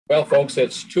Well, folks,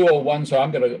 it's 2:01, so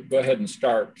I'm going to go ahead and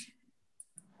start.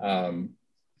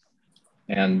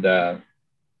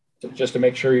 Just to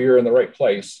make sure you're in the right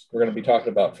place, we're going to be talking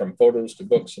about from photos to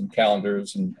books and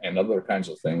calendars and other kinds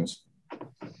of things.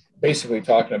 Basically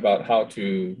talking about how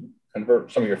to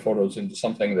convert some of your photos into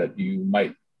something that you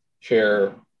might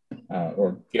share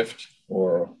or gift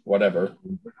or whatever.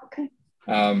 Okay.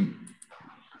 I'm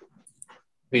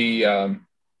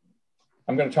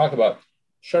going to talk about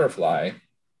Shutterfly,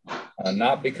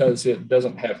 not because it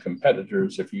doesn't have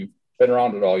competitors. If you've been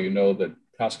around at all, you know that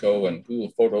Costco and Google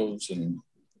Photos and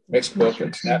Mixbook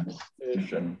and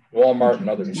Snapfish and Walmart and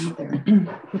others.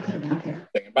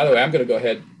 By the way, I'm going to go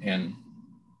ahead and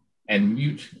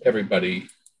mute everybody.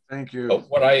 Thank you. But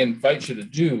what I invite you to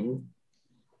do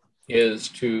is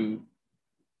to,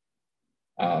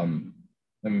 let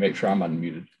me make sure I'm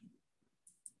unmuted.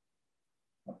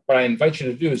 What I invite you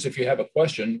to do is if you have a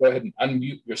question, go ahead and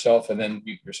unmute yourself and then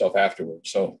mute yourself afterwards.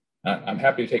 So I'm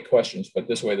happy to take questions, but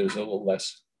this way there's a little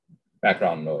less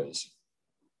background noise.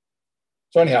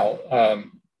 So anyhow,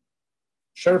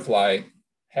 Shutterfly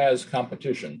has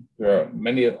competition. There are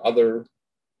many other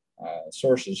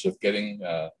sources of getting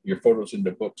your photos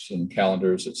into books and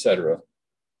calendars, etc.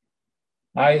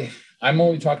 I'm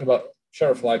only talking about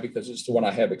Shutterfly because it's the one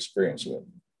I have experience with.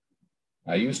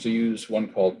 I used to use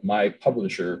one called My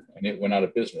Publisher, and it went out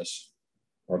of business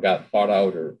or got bought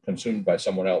out or consumed by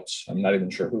someone else. I'm not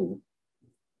even sure who.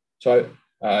 So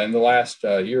in the last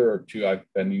year or two, I've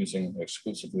been using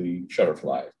exclusively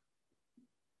Shutterfly.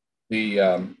 The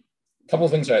couple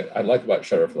of things I like about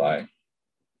Shutterfly,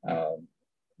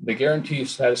 they guarantee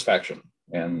satisfaction.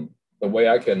 And the way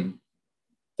I can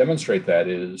demonstrate that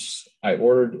is I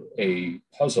ordered a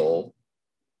puzzle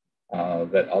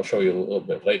that I'll show you a little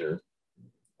bit later.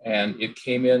 And it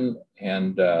came in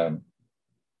and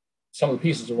some of the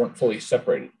pieces weren't fully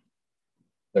separated.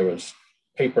 There was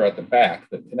paper at the back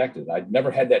that connected. I'd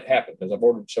never had that happen because I've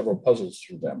ordered several puzzles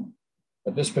through them.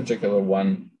 But this particular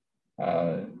one,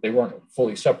 they weren't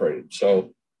fully separated.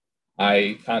 So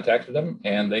I contacted them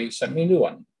and they sent me a new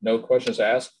one. No questions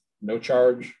asked, no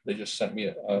charge. They just sent me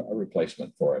a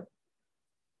replacement for it.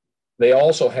 They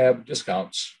also have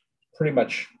discounts pretty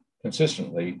much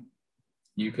consistently.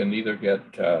 You can either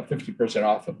get 50%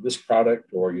 off of this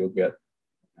product or you'll get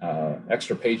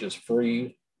extra pages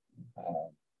free.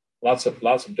 Lots of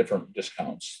different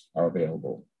discounts are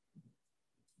available.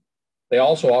 They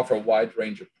also offer a wide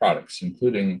range of products,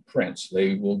 including prints.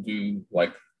 They will do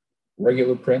like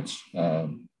regular prints,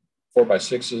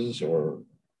 4x6s or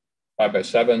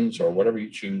 5x7s or whatever you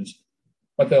choose,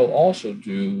 but they'll also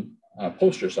do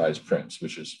poster size prints,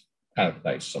 which is kind of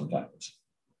nice sometimes.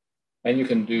 And you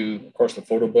can do, of course, the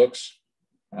photo books,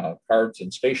 cards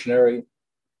and stationery,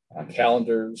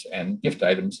 calendars, and gift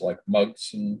items like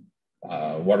mugs and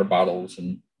water bottles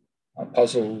and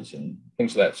puzzles and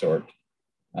things of that sort.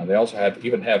 They also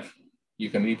you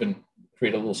can even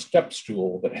create a little step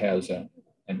stool that has an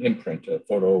imprint, a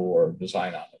photo or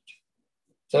design on it.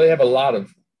 So they have a lot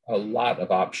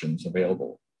of options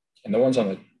available. And the ones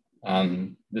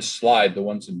on this slide, the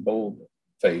ones in bold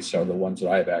face are the ones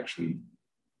that I've actually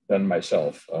done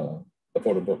myself, the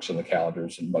photo books and the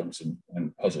calendars and mugs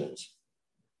and puzzles.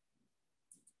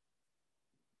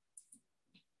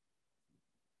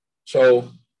 So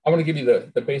I want to give you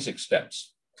the basic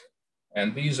steps.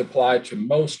 And these apply to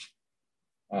most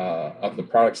of the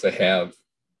products they have,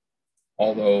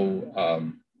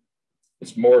 although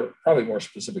it's probably more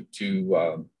specific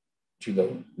to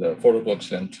the photo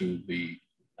books and to the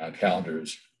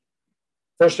calendars.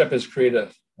 First step is create a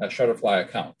Shutterfly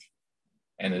account.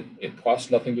 And it costs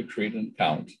nothing to create an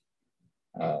account.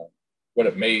 What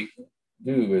it may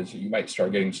do is you might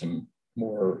start getting some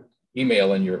more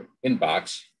email in your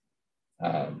inbox,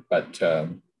 but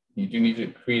you do need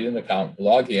to create an account,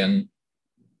 log in,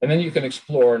 and then you can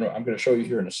explore, and I'm going to show you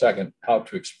here in a second, how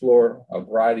to explore a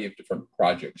variety of different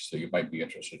projects that you might be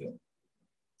interested in.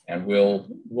 And we'll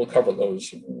cover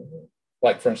those,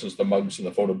 like for instance, the mugs and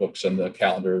the photo books and the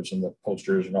calendars and the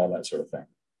posters and all that sort of thing.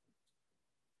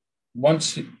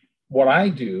 What I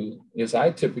do is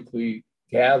I typically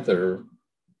gather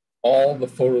all the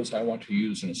photos I want to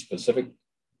use in a specific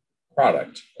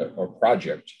product or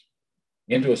project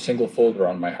into a single folder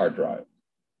on my hard drive.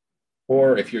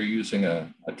 Or if you're using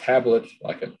a tablet,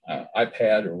 like an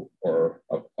iPad or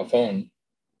a phone,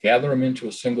 gather them into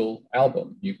a single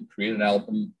album. You can create an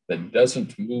album that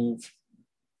doesn't move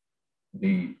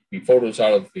the photos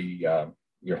out of your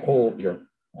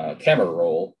camera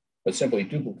roll, but simply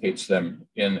duplicates them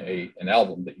in an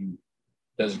album that you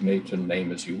designate and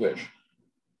name as you wish.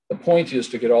 The point is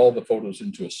to get all the photos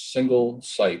into a single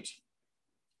site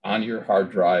on your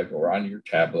hard drive or on your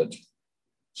tablet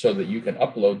so that you can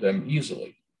upload them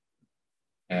easily.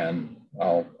 And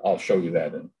I'll show you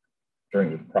that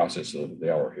during the process of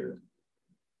the hour here.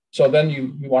 So then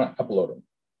you want to upload them.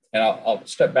 And I'll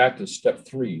step back to step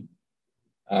 3.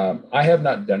 I have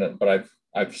not done it, but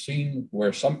I've seen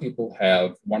where some people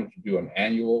have wanted to do an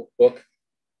annual book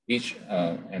each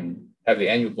and have the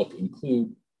annual book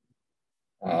include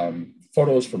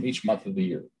photos from each month of the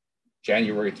year,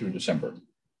 January through December.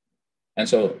 And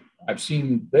so I've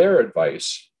seen their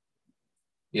advice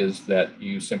is that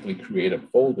you simply create a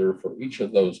folder for each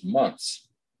of those months,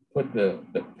 put the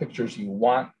pictures you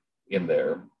want in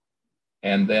there,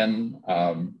 and then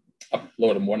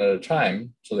upload them one at a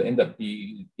time so they end up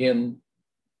being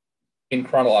in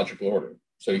chronological order,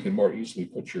 so you can more easily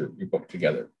put your book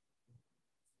together.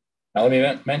 Now, let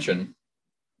me mention,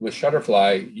 with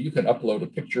Shutterfly, you can upload a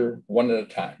picture one at a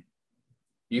time.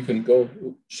 You can go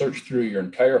search through your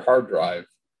entire hard drive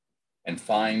and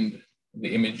find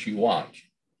the image you want.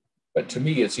 But to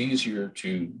me, it's easier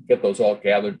to get those all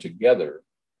gathered together,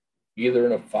 either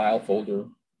in a file folder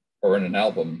or in an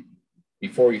album,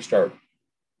 before you start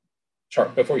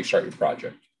your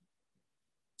project.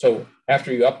 So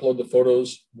after you upload the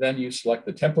photos, then you select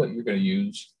the template you're going to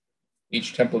use.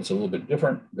 Each template's a little bit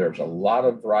different. There's a lot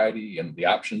of variety in the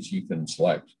options you can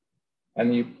select,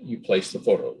 and you place the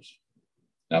photos.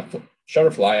 Now,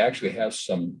 Shutterfly actually has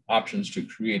some options to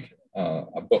create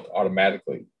a book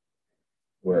automatically,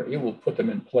 where it will put them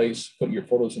in place, put your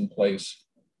photos in place.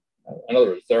 In other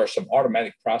words, there are some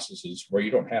automatic processes where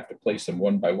you don't have to place them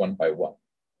one by one by one.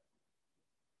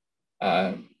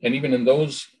 And even in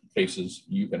those cases,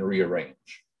 you can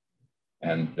rearrange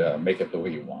and make it the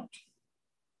way you want.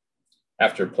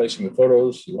 After placing the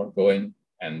photos, you want to go in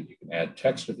and you can add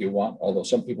text if you want, although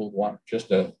some people want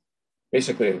just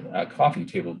basically a coffee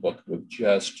table book with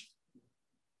just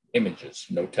images,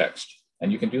 no text.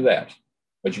 And you can do that,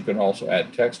 but you can also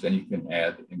add text and you can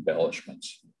add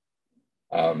embellishments.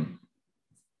 And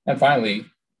finally,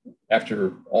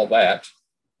 after all that,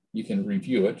 you can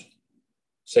review it,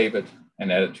 save it,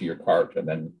 and add it to your cart. And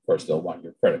then, of course, they'll want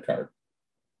your credit card.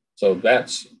 So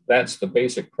that's the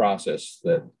basic process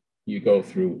that you go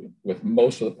through with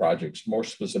most of the projects, more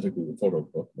specifically the photo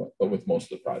book, but with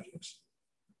most of the projects.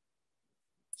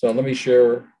 So let me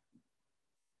share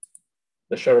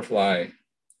the Shutterfly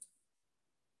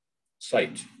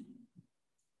site.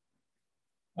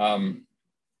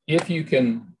 If you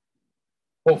can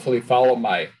hopefully follow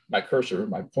my cursor,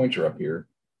 my pointer up here,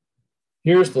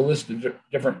 here's the list of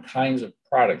different kinds of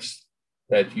products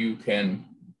that you can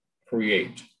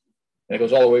create. And it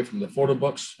goes all the way from the photo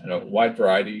books and a wide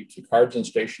variety to cards and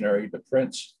stationery, to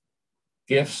prints,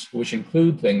 gifts, which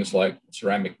include things like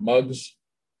ceramic mugs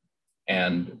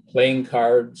and playing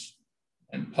cards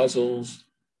and puzzles.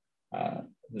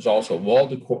 There's also wall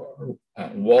decor,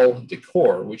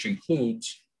 which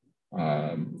includes,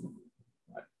 I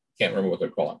can't remember what they're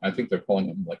calling. I think they're calling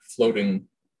them like floating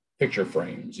picture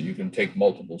frames. You can take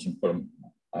multiples and put them,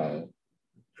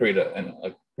 create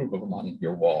a group of them on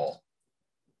your wall.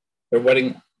 Their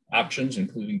wedding options,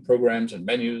 including programs and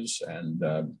menus and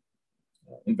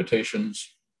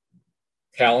invitations,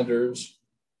 calendars,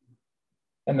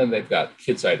 and then they've got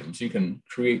kids items. You can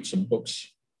create some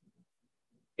books.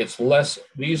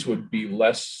 These would be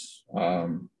less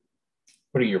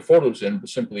putting your photos in, but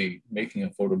simply making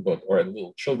a photo book or a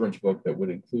little children's book that would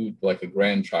include like a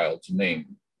grandchild's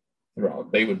name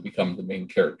throughout. They would become the main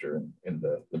character in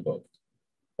the book.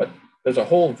 But there's a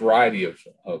whole variety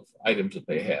of items that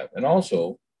they have. And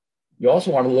also, you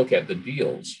also want to look at the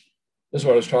deals. This is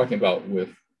what I was talking about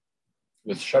with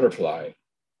Shutterfly.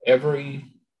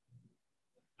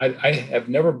 I have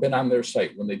never been on their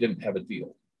site when they didn't have a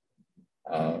deal.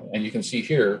 And you can see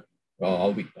here,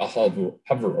 well, I'll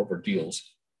hover over deals.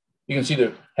 You can see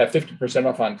they have 50%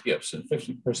 off on gifts and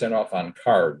 50% off on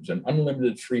cards and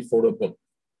unlimited free photo book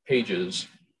pages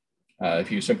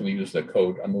if you simply use the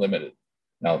code unlimited.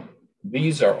 Now,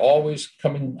 these are always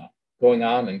going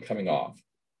on and coming off.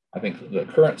 I think the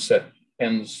current set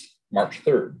ends March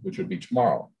 3rd, which would be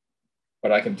tomorrow.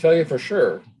 But I can tell you for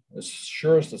sure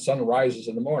as the sun rises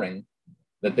in the morning,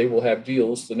 that they will have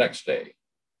deals the next day.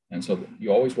 And so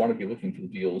you always want to be looking for the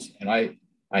deals. And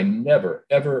I never,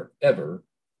 ever, ever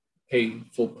pay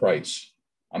full price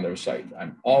on their site.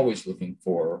 I'm always looking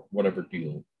for whatever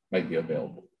deal might be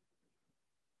available.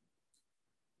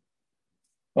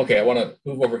 Okay, I want to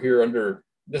move over here under,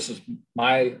 this is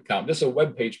my account. This is a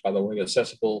web page, by the way,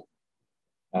 accessible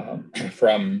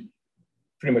from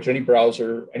pretty much any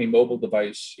browser, any mobile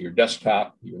device, your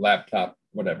desktop, your laptop,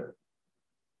 whatever.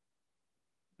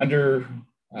 Under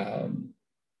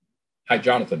hi,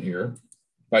 Jonathan here.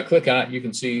 If I click on it, you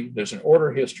can see there's an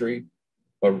order history,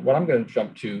 but what I'm going to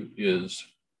jump to is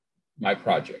my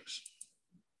projects.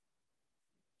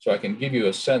 So I can give you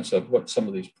a sense of what some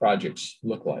of these projects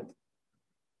look like.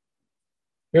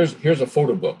 Here's a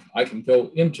photo book. I can go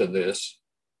into this,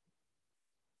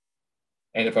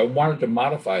 and if I wanted to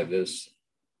modify this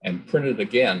and print it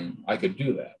again, I could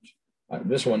do that.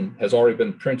 This one has already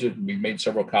been printed. We've made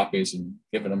several copies and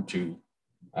given them to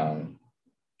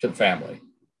the family.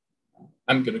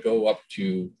 I'm going to go up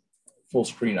to full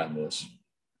screen on this.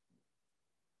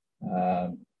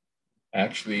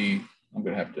 Actually, I'm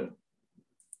going to have to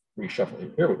reshuffle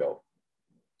it. Here we go.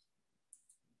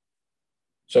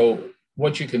 So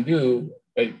what you can do,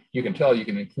 you can tell you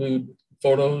can include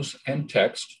photos and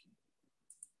text.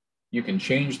 You can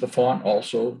change the font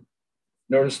also.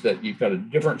 Notice that you've got a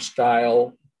different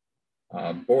style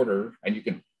border, and you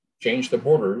can change the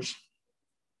borders.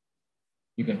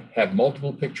 You can have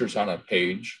multiple pictures on a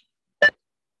page.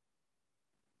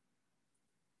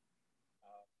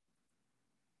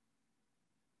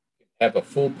 Have a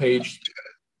full page,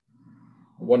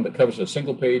 one that covers a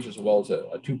single page as well as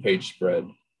a two-page spread.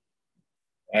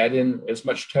 Add in as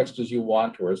much text as you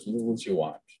want or as little as you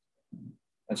want.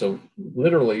 And so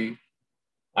literally,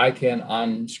 I can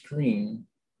on screen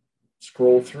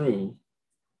scroll through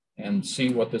and see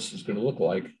what this is going to look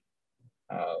like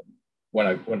when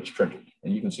it's printed.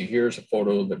 And you can see here's a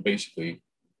photo that basically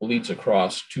leads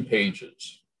across 2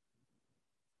 pages.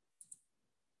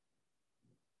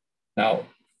 Now,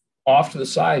 off to the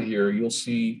side here, you'll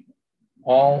see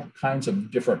all kinds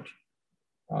of different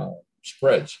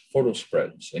spreads, photo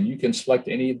spreads, and you can select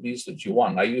any of these that you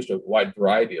want. I used a wide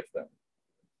variety of them.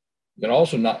 You can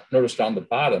also notice down the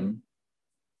bottom,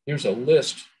 here's a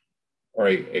list or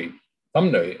a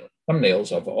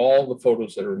thumbnails of all the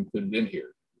photos that are included in here.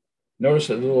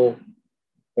 Notice a little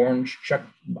orange check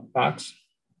box.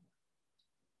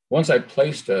 Once I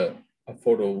placed a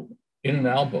photo in an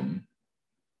album,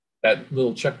 that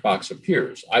little checkbox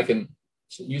appears. I can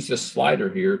use this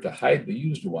slider here to hide the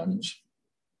used ones.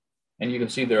 And you can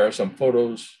see there are some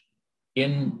photos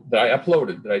that I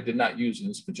uploaded that I did not use in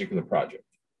this particular project.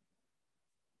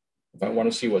 If I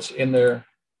want to see what's in there,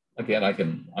 again, I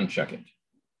can uncheck it.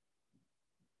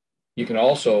 You can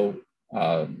also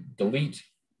delete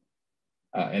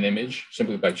an image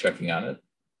simply by checking on it.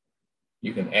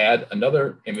 You can add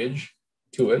another image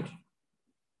to it.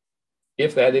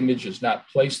 If that image is not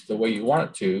placed the way you want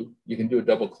it to, you can do a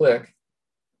double click.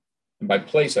 And by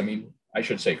place, I mean, I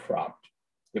should say cropped.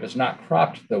 If it's not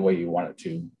cropped the way you want it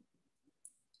to,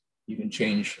 you can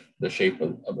change the shape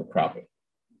of the cropping.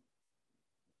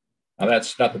 Now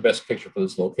that's not the best picture for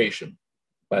this location,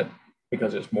 but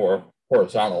because it's more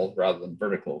horizontal rather than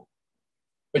vertical.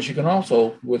 But you can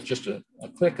also, with just a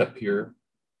click up here,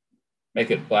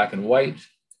 make it black and white,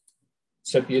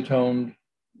 sepia toned.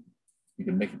 You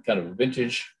can make it kind of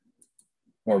vintage,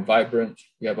 more vibrant.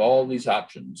 You have all these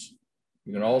options.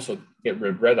 You can also get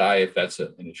rid of red eye if that's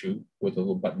an issue with a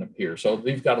little button up here. So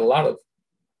they've got a lot of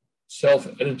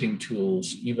self-editing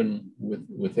tools even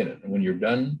within it. And when you're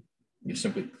done, you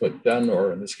simply click done,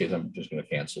 or in this case, I'm just going to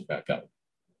cancel back out.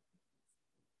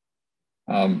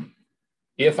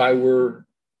 If I were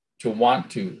to want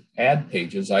to add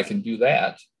pages, I can do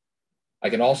that. I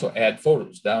can also add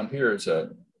photos. Down here is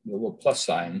a little plus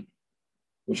sign,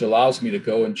 which allows me to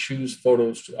go and choose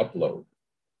photos to upload.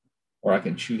 Or I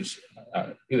can choose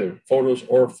either photos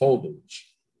or folders.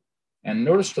 And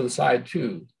notice to the side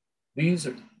too, these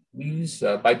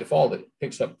by default, it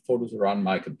picks up photos that are on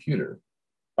my computer.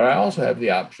 But I also have the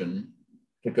option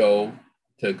to go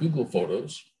to Google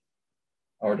Photos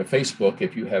or to Facebook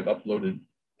if you have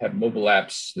mobile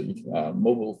apps,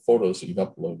 mobile photos that you've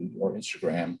uploaded, or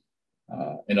Instagram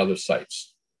and other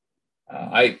sites.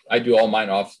 I do all mine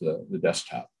off the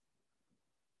desktop.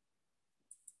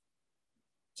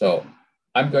 So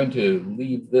I'm going to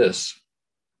leave this,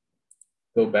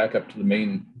 go back up to the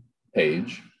main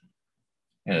page,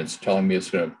 and it's telling me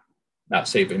it's going to not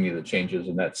save any of the changes,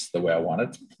 and that's the way I want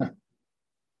it.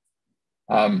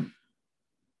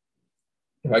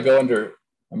 If I go under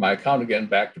my account again,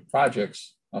 back to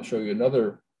projects, I'll show you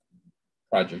another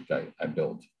project I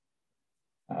built.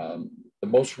 The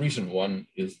most recent one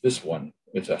is this one.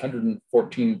 It's a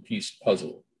 114-piece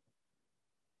puzzle.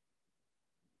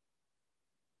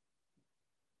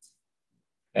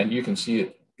 And you can see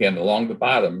it, again, along the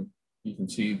bottom, you can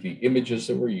see the images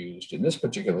that were used. In this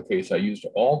particular case, I used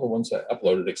all the ones I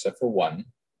uploaded except for one.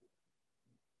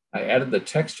 I added the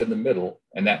text in the middle,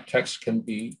 and that text can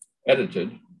be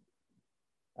edited.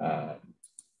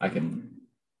 I can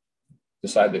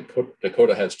decide that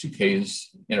Dakota has 2 Ks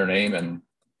in her name, and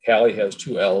Callie has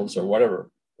 2 L's or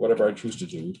whatever I choose to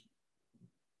do.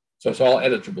 So it's all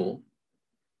editable.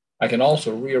 I can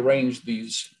also rearrange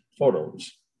these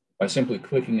photos by simply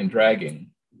clicking and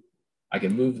dragging. I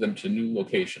can move them to new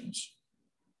locations.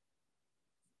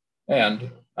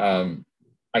 And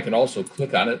I can also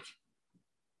click on it.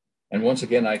 And once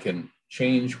again, I can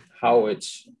change how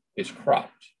it's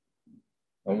cropped.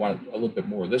 I want it a little bit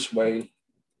more this way,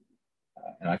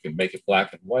 and I can make it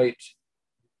black and white.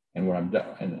 And when I'm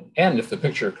done, and if the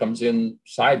picture comes in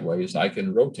sideways, I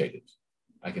can rotate it.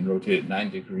 I can rotate it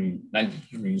 90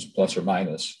 degrees plus or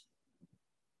minus.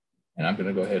 And I'm going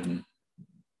to go ahead and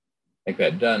make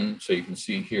that done so you can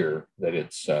see here that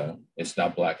it's now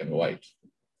black and white.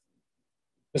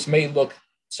 This may look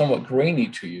somewhat grainy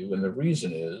to you, and the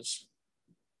reason is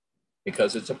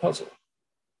because it's a puzzle.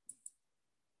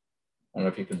 I don't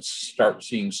know if you can start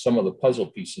seeing some of the puzzle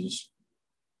pieces.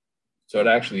 So it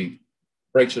actually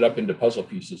breaks it up into puzzle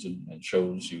pieces and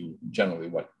shows you generally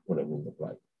what it will look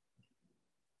like.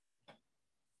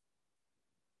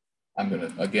 I'm going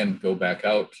to, again, go back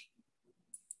out,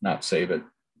 not save it.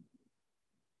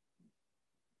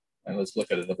 And let's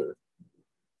look at another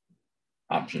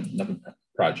option, another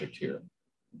project here.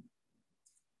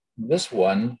 This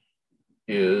one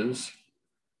is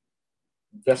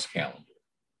guest calendar.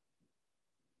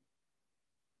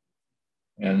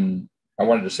 And I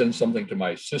wanted to send something to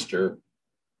my sister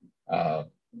for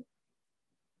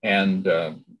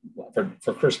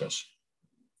Christmas.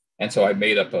 And so I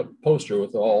made up a poster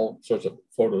with all sorts of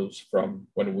photos from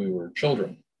when we were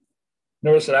children.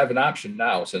 Notice that I have an option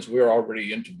now, since we're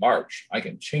already into March, I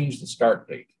can change the start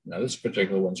date. Now this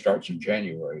particular one starts in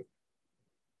January,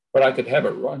 but I could have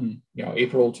it run,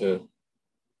 April to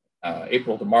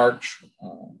March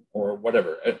or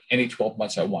whatever, any 12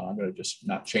 months I want. I'm going to just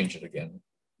not change it again.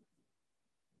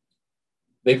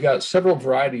 They've got several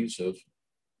varieties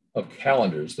of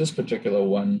calendars. This particular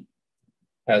one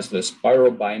has the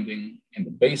spiral binding, and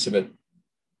the base of it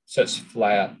sets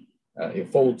flat,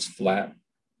 it folds flat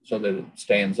so that it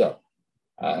stands up.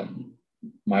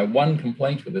 My one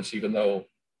complaint with this, even though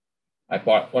I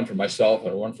bought one for myself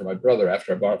and one for my brother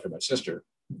after I bought it for my sister,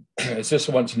 is this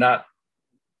one's not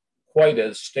quite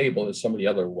as stable as some of the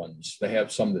other ones. They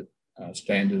have some that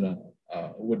stand in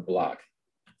a wood block,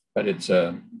 but it's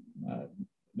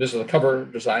this is the cover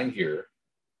design here.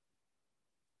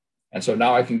 And so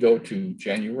now I can go to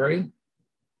January, and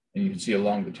you can see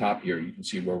along the top here, you can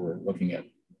see where we're looking at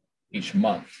each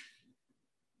month.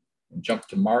 And jump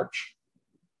to March,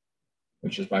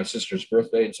 which is my sister's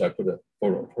birthday, and so I put a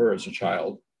photo of her as a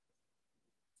child.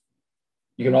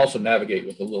 You can also navigate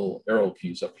with the little arrow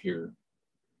keys up here.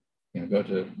 Go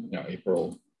to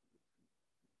April,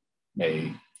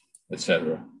 May,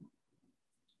 etc.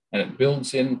 And it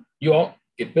builds in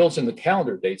the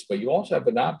calendar dates, but you also have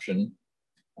an option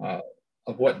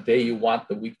of what day you want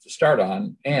the week to start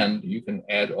on, and you can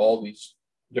add all these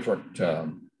different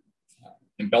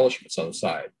embellishments on the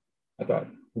side. I thought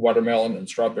watermelon and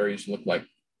strawberries look like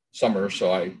summer,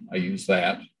 so I used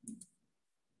that.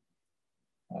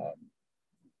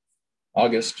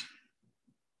 August,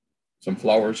 some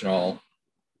flowers and all,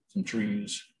 some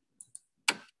trees.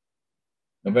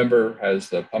 November has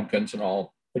the pumpkins and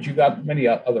all, but you've got many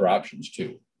other options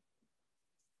too.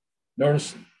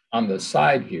 Notice on the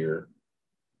side here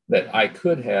that I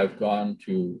could have gone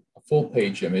to a full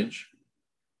page image,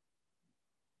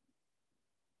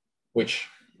 which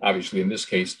obviously in this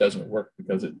case doesn't work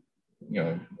because it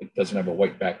doesn't have a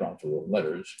white background for the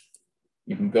letters.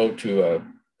 You can go to a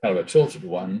kind of a tilted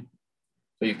one.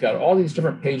 So you've got all these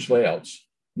different page layouts.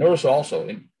 Notice also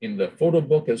in the photo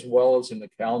book, as well as in the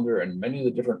calendar and many of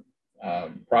the different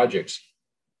projects,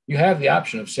 you have the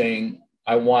option of saying,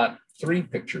 I want 3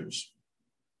 pictures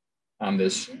on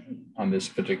this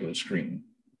particular screen.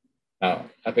 Now,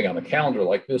 I think on a calendar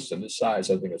like this and this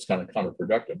size, I think it's kind of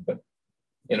counterproductive, but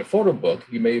in a photo book,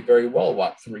 you may very well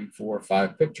want 3, 4,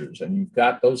 5 pictures, and you've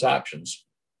got those options.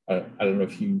 I don't know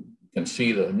if you can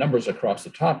see the numbers across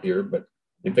the top here, but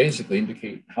they basically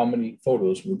indicate how many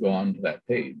photos will go onto that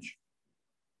page.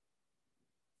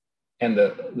 And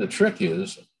the trick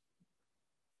is,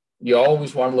 you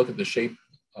always want to look at the shape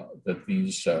that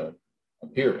these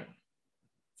appear in.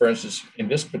 For instance, in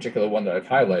this particular one that I've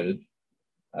highlighted,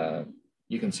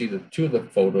 you can see that 2 of the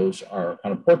photos are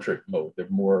kind of portrait mode. They're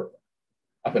more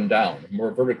up and down,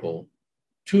 more vertical.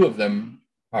 2 of them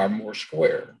are more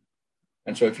square.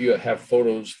 And so if you have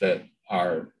photos that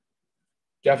are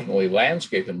definitely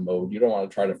landscape in mode, you don't want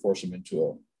to try to force them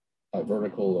into a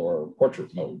vertical or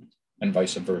portrait mode, and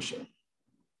vice versa.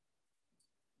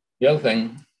 The other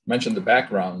thing, mentioned the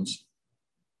backgrounds.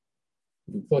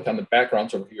 if you click on the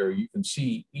backgrounds over here, you can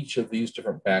see each of these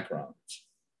different backgrounds.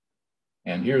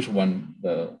 And here's one,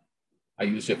 I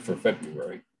used it for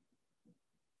February.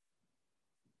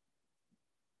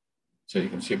 So you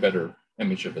can see a better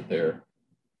image of it there.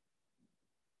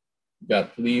 You've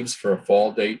got leaves for a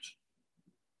fall date.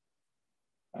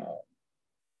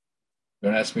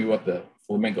 Don't ask me what the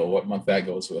flamingo, what month that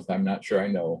goes with. I'm not sure I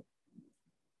know.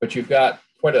 But you've got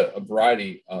quite a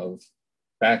variety of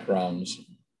backgrounds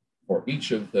for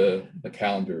each of the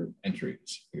calendar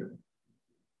entries here.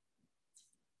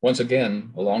 Once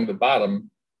again, along the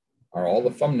bottom are all the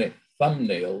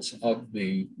thumbnails of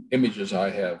the images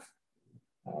I have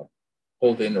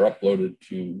pulled in or uploaded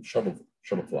to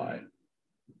Shuttlefly.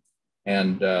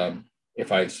 And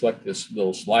if I select this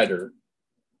little slider,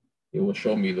 it will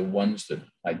show me the ones that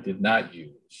I did not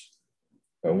use.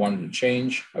 If I wanted to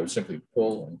change, I would simply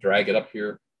pull and drag it up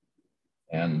here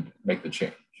and make the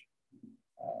change.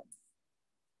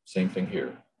 Same thing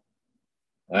here.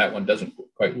 That one doesn't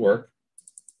quite work.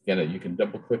 Again, you can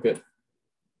double click it.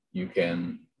 You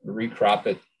can recrop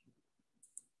it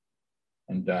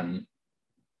and done.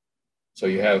 So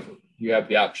you have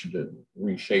the option to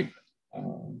reshape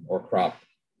or crop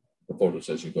the photos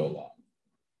as you go along.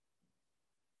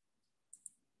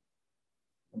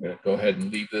 I'm going to go ahead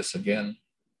and leave this again,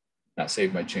 not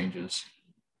save my changes.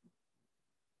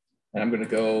 And I'm going to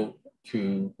go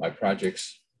to my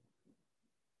projects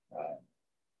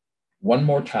one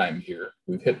more time here.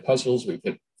 We've hit puzzles, we've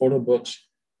hit photo books,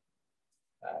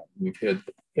 we've hit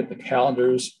the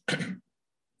calendars. And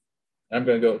I'm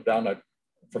going to go down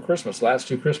for Christmas. Last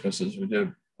two Christmases, we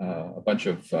did a bunch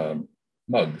of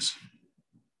mugs.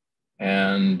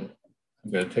 And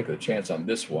I'm going to take a chance on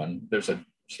this one. There's a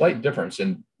slight difference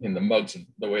in the mugs and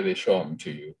the way they show them to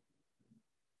you.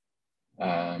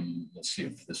 Let's see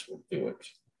if this will do it.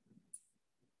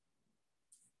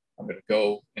 I'm going to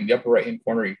go in the upper right-hand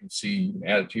corner. You can see you can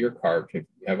add it to your card if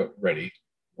you have it ready,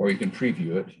 or you can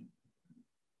preview it.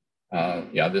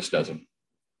 Yeah, this doesn't.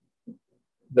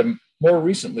 More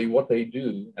recently, what they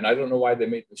do, and I don't know why they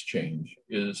made this change,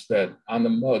 is that on the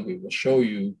mug, it will show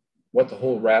you what the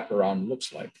whole wraparound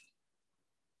looks like.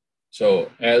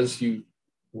 So as you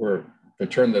were to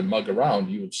turn the mug around,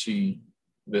 you would see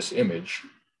this image,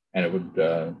 and it would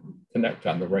connect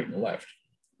on the right and the left.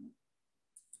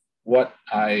 What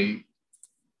I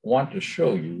want to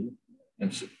show you,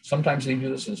 and sometimes they do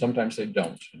this and sometimes they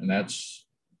don't, and that's,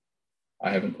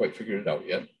 I haven't quite figured it out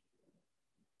yet.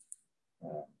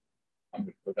 I'm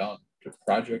going to go down to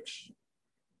projects,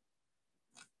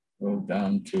 go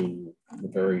down to the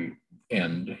very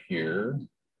end here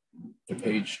to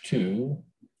page 2.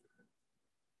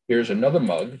 Here's another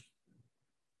mug.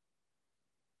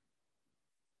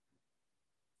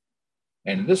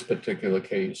 And in this particular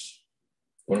case,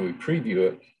 when we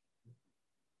preview it,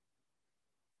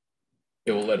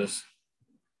 it will let us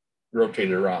rotate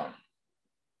it around.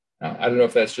 Now, I don't know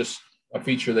if that's just a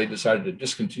feature they decided to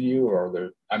discontinue,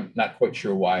 or I'm not quite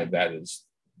sure why that is.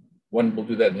 One will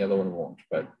do that and the other one won't.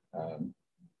 But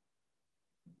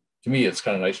to me, it's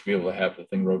kind of nice to be able to have the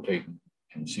thing rotate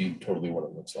and see totally what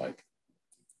it looks like.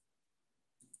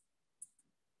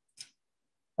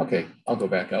 Okay, I'll go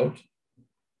back out.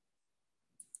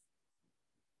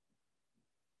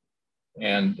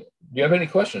 And do you have any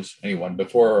questions, anyone,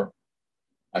 before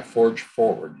I forge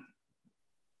forward?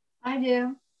 I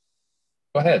do.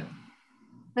 Go ahead.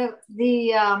 So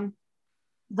the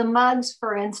mugs,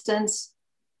 for instance,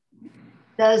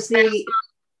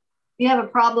 you have a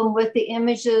problem with the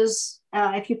images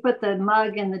if you put the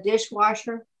mug in the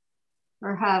dishwasher,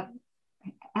 or have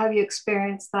you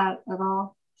experienced that at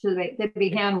all? Should they be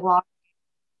hand washed?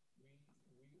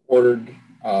 We ordered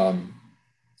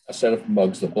a set of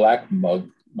mugs, the black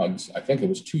mugs, I think it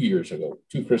was 2 years ago,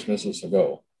 2 Christmases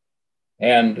ago.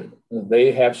 And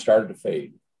they have started to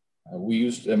fade. We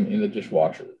used them in the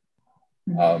dishwasher.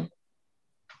 Got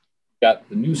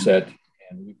the new set,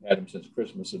 and we've had them since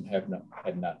Christmas and had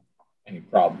not any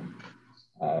problem.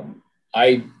 To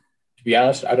be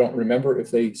honest, I don't remember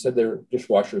if they said their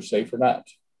dishwasher is safe or not.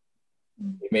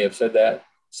 They may have said that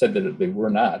they were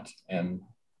not, and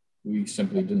we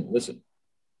simply didn't listen.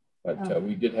 But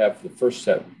we did have the first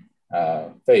set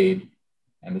fade,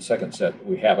 and the second set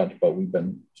we haven't, but we've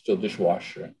been still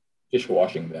dishwashing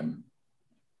them.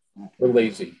 We're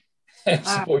lazy.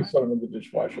 So we put them in the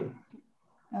dishwasher.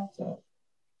 Okay. So.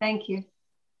 Thank you.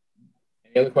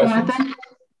 Any other questions?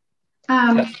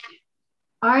 Yes.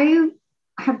 I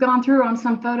have gone through on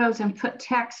some photos and put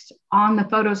text on the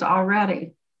photos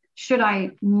already. Should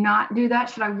I not do that?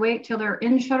 Should I wait till they're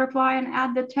in Shutterfly and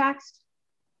add the text?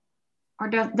 Or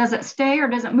does it stay, or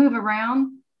does it move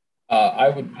around? I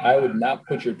would not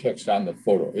put your text on the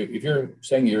photo. If you're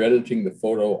saying you're editing the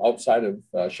photo outside of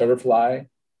Shutterfly, is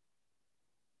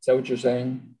that what you're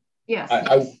saying? Yes.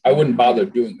 I wouldn't bother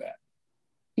doing that.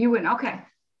 You wouldn't, okay.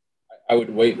 I would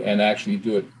wait and actually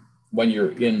do it when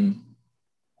you're in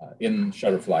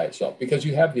Shutterfly itself, because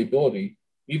you have the ability,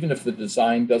 even if the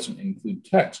design doesn't include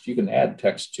text, you can add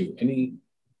text to any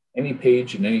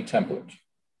page and any template.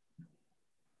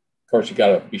 Of course, you got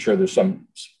to be sure there's some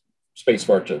space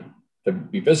for it to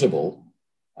be visible,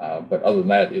 but other than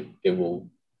that, it'll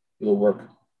work.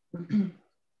 And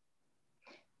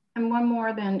one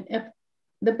more then, if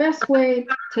the best way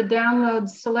to download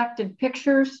selected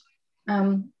pictures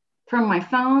from my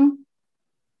phone,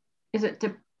 is it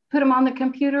to put them on the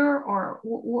computer, or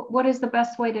what is the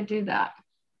best way to do that?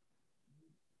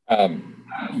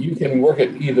 You can work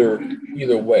it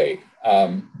either way.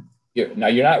 Now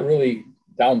you're not really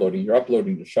downloading, you're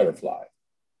uploading to Shutterfly.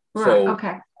 Right, so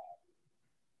okay.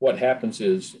 What happens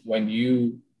is when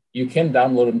you can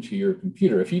download them to your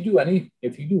computer. If you do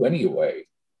anyway,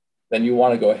 then you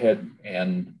want to go ahead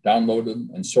and download them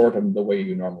and sort them the way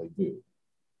you normally do.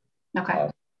 Okay.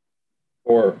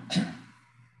 Or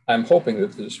I'm hoping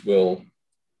that this will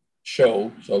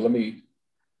show. So let me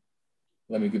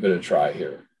give it a try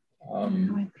here. How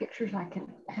many pictures I can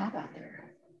have out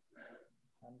there?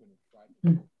 I'm going to try.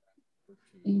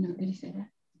 You know, did he say that?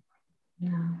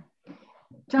 No.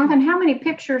 Jonathan, how many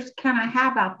pictures can I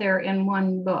have out there in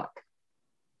one book?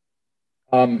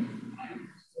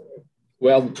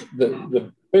 Well,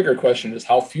 the bigger question is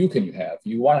how few can you have?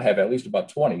 You want to have at least about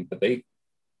 20, but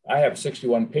I have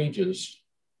 61 pages.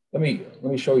 Let me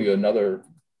show you another,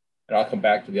 and I'll come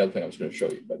back to the other thing I was going to show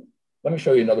you, but let me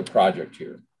show you another project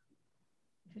here.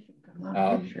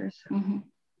 Pictures. Mm-hmm.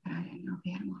 I didn't know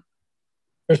they had one.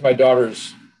 Here's my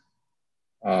daughter's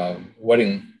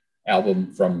wedding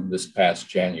album from this past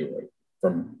January,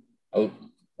 from a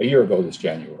year ago this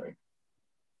January.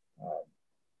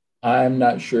 I'm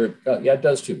not sure. Yeah, it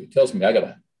does too. It tells me I got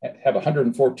to have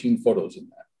 114 photos in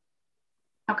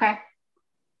that. Okay.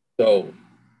 So,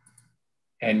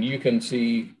 and you can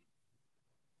see,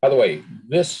 by the way,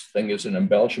 this thing is an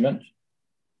embellishment.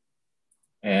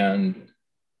 And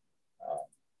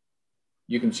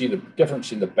you can see the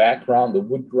difference in the background, the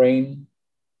wood grain.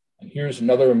 And here's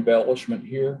another embellishment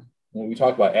here. When we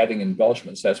talk about adding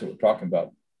embellishments, that's what we're talking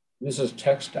about. This is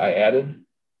text I added.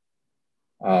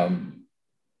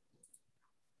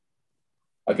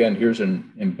 Again, here's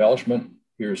an embellishment.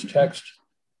 Here's text.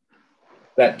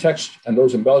 That text and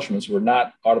those embellishments were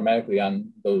not automatically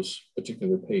on those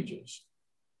particular pages.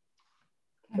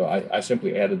 So I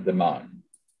simply added them on.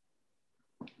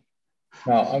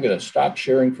 Now I'm going to stop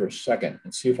sharing for a second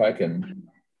and see if I can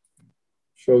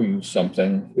show you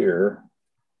something here.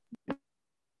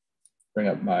 Bring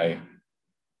up my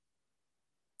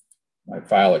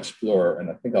file explorer, and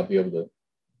I think I'll be able to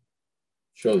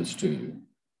show this to you.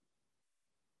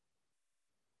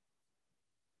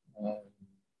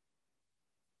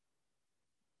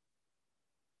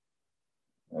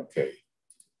 Okay.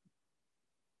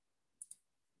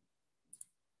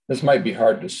 This might be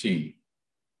hard to see,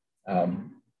 but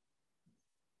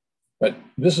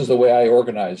this is the way I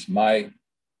organize my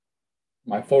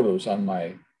photos on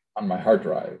my hard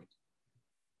drive.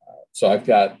 So I've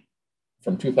got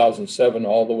from 2007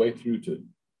 all the way through to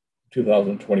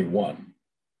 2021.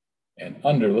 And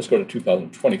under, let's go to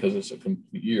 2020 because it's a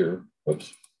complete year.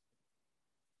 Whoops.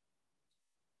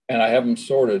 And I have them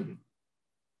sorted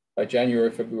by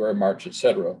January, February, March,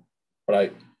 etc.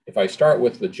 But if I start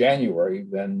with the January,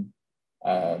 then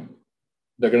they're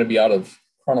going to be out of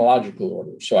chronological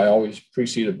order. So I always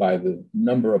precede it by the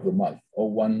number of the month,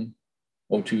 01,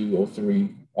 02,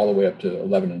 03, all the way up to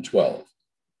 11 and 12.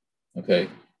 Okay.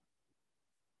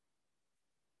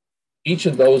 Each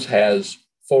of those has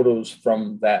photos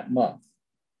from that month.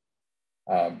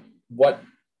 What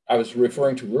I was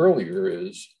referring to earlier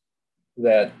is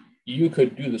that you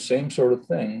could do the same sort of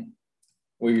thing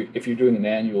if you're doing an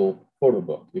annual photo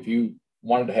book. If you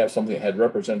wanted to have something that had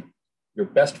represent your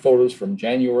best photos from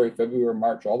January, February,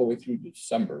 March, all the way through to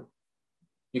December,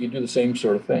 you can do the same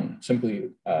sort of thing.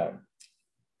 Simply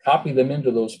copy them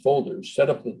into those folders, set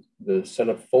up the set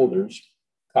of folders,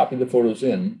 copy the photos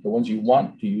in, the ones you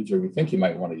want to use or you think you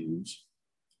might want to use,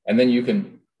 and then you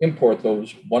can import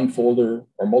those one folder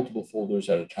or multiple folders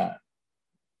at a time.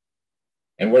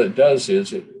 And what it does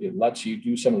is it lets you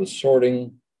do some of the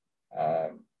sorting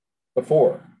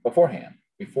beforehand,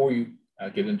 before you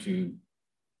get into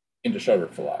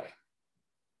Shutterfly.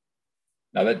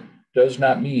 Now that does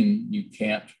not mean you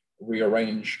can't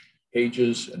rearrange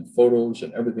pages and photos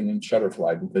and everything in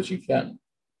Shutterfly, because you can.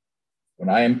 When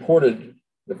I imported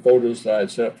the photos that I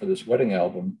had set up for this wedding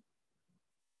album,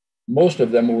 most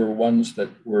of them were ones that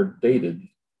were dated.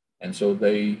 And so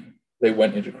they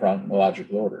went into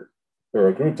chronological order. There were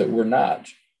a group that were not.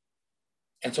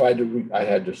 And so I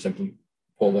had to simply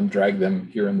pull them, drag them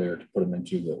here and there to put them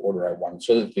into the order I wanted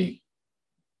so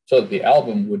that the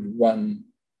album would run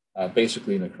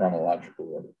basically in a chronological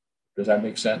order. Does that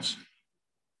make sense?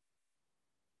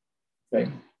 Okay.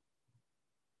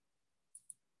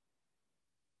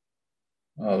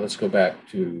 Let's go back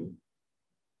to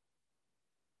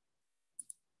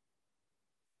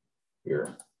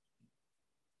here.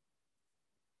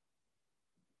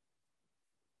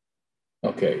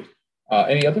 Okay.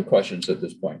 Any other questions at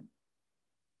this point?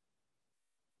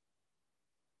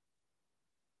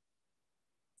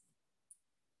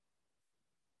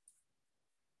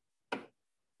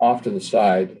 Off to the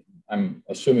side, I'm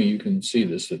assuming you can see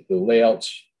this, that the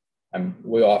layouts, I'm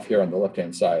way off here on the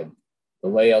left-hand side. The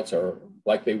layouts are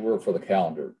like they were for the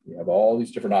calendar. You have all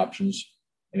these different options,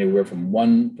 anywhere from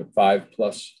 1 to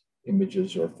 5+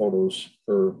 images or photos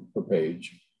per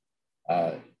page.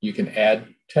 You can add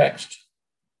text.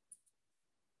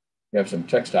 You have some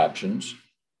text options,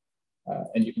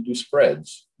 and you can do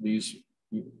spreads.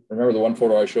 Remember the one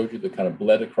photo I showed you that kind of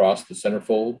bled across the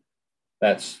centerfold?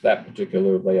 That's that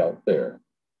particular layout there.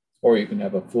 Or you can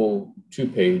have a full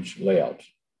 2-page layout.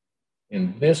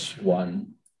 In this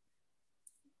one,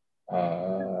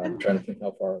 I'm trying to think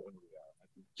how far we are.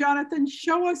 Jonathan,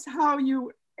 show us how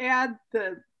you add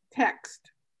the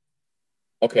text.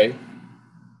 Okay.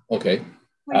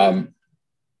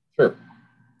 Sure.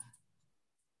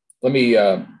 Let me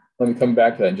come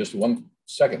back to that in just 1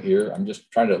 second here. I'm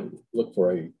just trying to look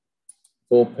for a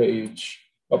full page.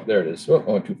 Oh, there it is. Oh,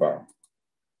 I went too far.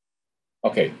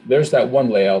 Okay, there's that one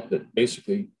layout that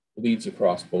basically bleeds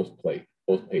across both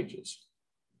pages.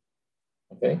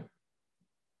 Okay.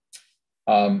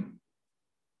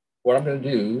 What I'm going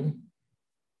to do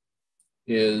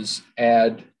is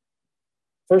add,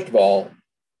 first of all,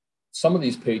 some of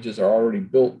these pages are already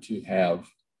built to have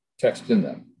text in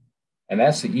them. And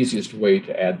that's the easiest way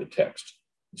to add the text.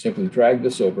 You simply drag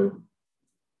this over,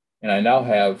 and I now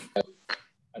have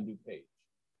a new page.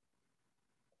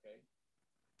 Okay.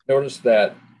 Notice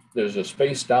that there's a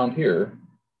space down here.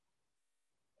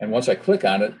 And once I click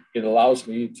on it, it allows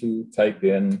me to type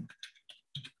in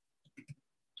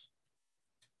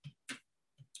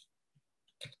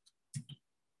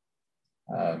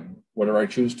whatever I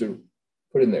choose to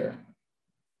put in there.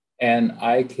 And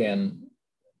I can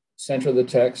center the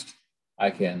text.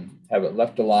 I can have it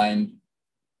left aligned.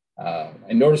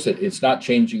 And notice that it's not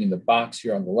changing in the box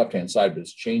here on the left-hand side, but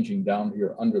it's changing down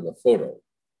here under the photo.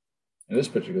 In this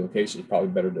particular case, it's probably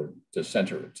better to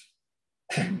center it.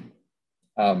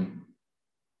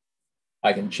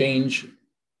 I can change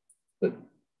the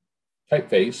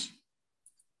typeface,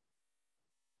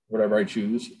 whatever I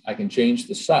choose. I can change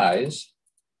the size.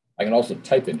 I can also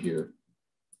type in here,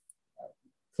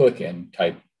 click and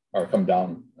type, or come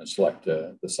down and select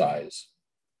the size.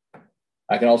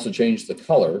 I can also change the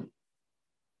color.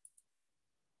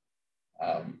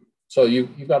 So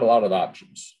you've got a lot of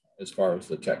options as far as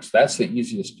the text. That's the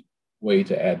easiest way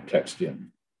to add text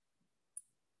in.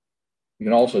 You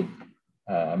can also,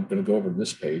 I'm going to go over to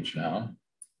this page now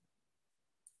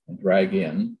and drag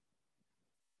in.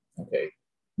 Okay,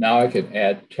 now I can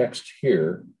add text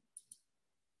here.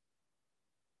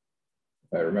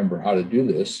 If I remember how to do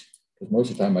this, because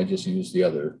most of the time I just use the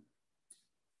other.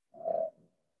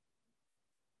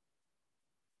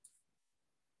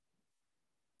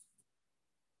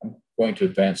 I'm going to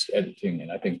advanced editing,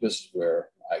 and I think this is where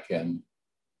I can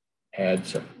add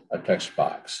a text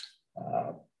box.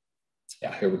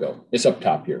 Yeah, here we go. It's up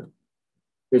top here.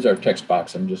 Here's our text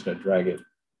box. I'm just going to drag it,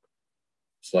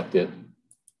 select it.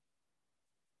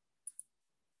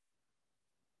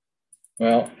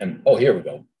 Well, and oh, here we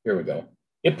go. Here we go.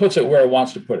 It puts it where it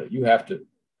wants to put it. You have to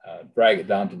drag it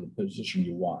down to the position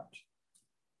you want.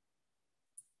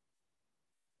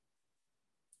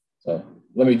 So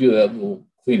let me do that a little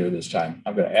cleaner this time.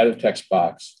 I'm going to add a text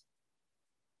box.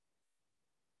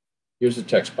 Here's the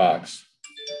text box,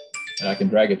 and I can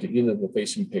drag it to either of the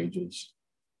facing pages.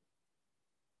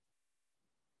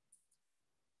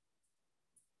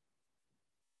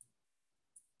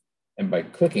 And by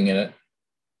clicking in it,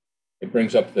 it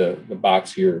brings up the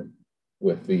box here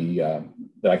with the,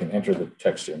 that I can enter the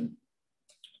text in.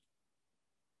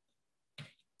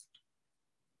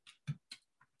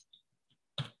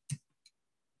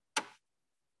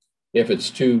 If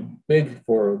it's too big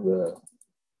for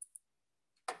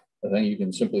the thing, you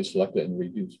can simply select it and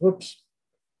reduce. Whoops.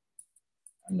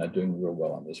 I'm not doing real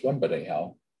well on this one, but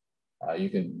anyhow, you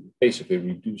can basically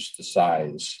reduce the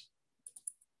size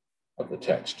of the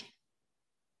text.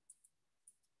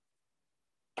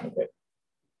 Okay.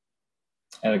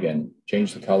 And again,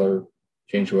 change the color,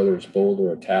 change whether it's bold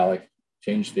or italic,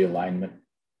 change the alignment,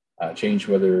 change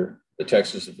whether the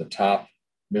text is at the top,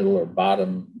 middle, or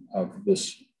bottom of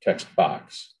this text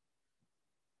box.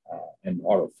 And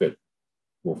auto fit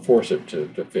will force it to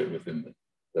fit within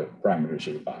the parameters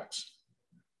of the box.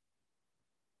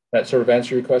 That sort of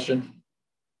answer your question?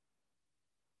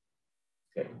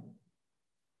 Okay.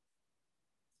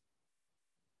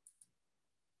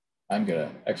 I'm going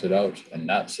to exit out and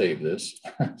not save this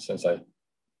since I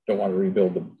don't want to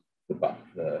rebuild the book.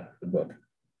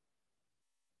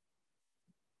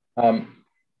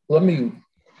 Let me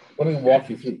walk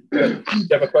you through. Do you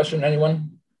have a question,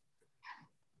 anyone?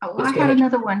 Oh, I had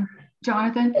another one,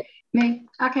 Jonathan.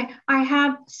 Okay, I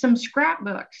have some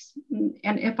scrapbooks,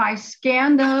 and if I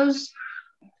scan those,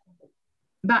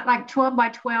 about like 12 by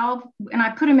 12, and I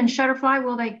put them in Shutterfly,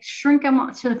 will they shrink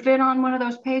them to fit on one of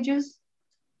those pages?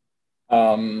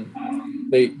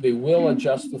 They will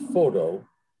adjust the photo.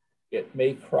 It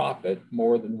may crop it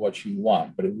more than what you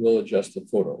want, but it will adjust the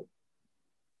photo.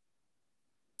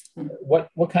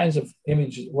 What kinds of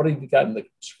images, what have you got in the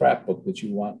scrapbook that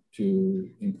you want to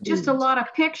include? Just a lot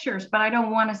of pictures, but I don't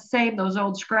want to save those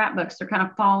old scrapbooks. They're kind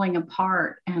of falling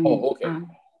apart. And, okay.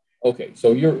 Okay,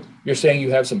 so you're saying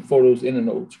you have some photos in an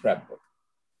old scrapbook.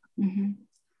 Mm-hmm.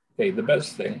 Okay, the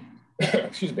best thing,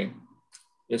 excuse me,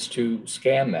 is to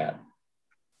scan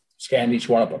each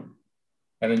one of them,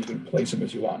 and then you can place them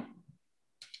as you want.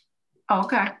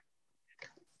 Okay.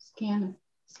 Scan them.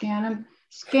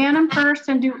 Scan them first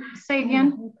and say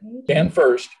again. Scan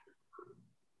first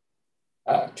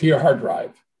to your hard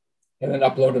drive, and then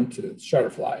upload them to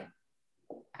Shutterfly.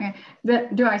 Okay.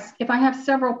 If I have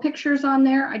several pictures on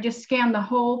there, I just scan the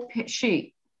whole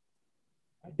sheet?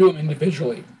 I do them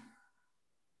individually.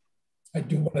 I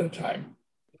do one at a time.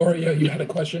 Gloria, you had a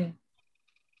question?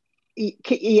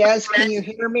 Yes, can you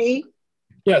hear me?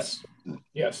 Yes.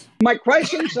 My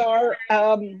questions are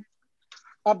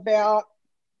about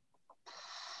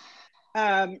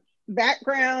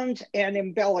backgrounds and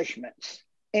embellishments.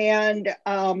 And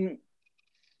I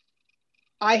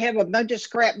have a bunch of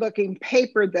scrapbooking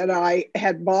paper that I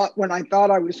had bought when I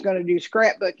thought I was going to do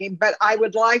scrapbooking, but I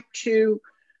would like to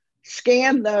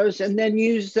scan those and then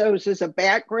use those as a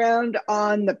background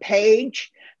on the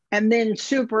page and then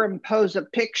superimpose a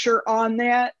picture on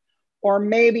that, or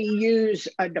maybe use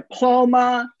a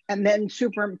diploma and then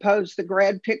superimpose the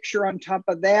grad picture on top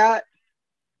of that.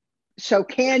 So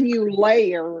can you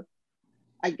layer,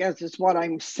 I guess is what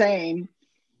I'm saying,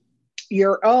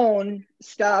 your own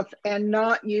stuff and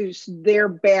not use their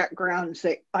backgrounds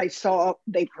that I saw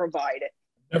they provided?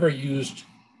 Never used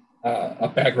a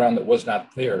background that was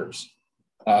not theirs.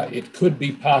 It could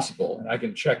be possible, and I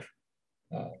can check.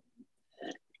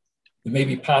 It may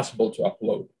be possible to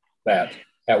upload that.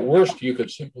 At worst, you could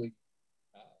simply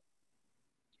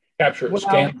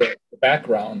scan the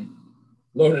background,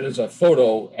 load it as a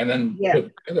photo, and then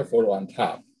put the other photo on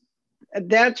top.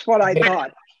 That's what I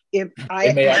thought.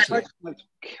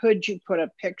 Could you put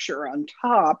a picture on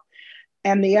top?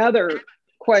 And the other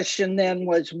question then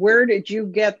was, where did you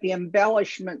get the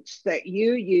embellishments that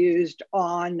you used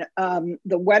on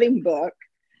the wedding book,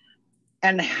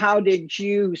 and how did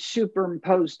you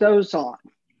superimpose those on?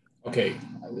 Okay,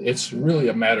 it's really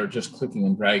a matter of just clicking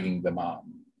and dragging them on.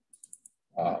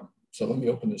 So let me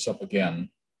open this up again.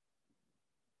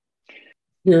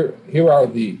 Here are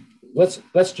the,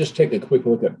 let's just take a quick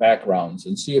look at backgrounds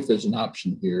and see if there's an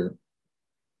option here.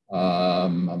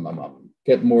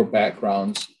 Get more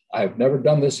backgrounds. I've never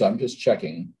done this, so I'm just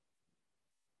checking.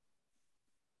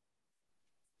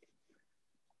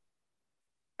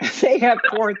 They have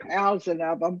 4,000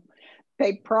 of them.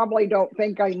 They probably don't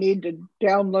think I need to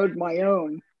download my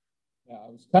own. Yeah, I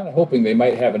was kind of hoping they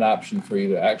might have an option for you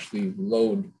to actually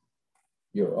load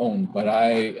your own, but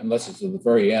unless it's at the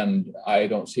very end, I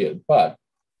don't see it. But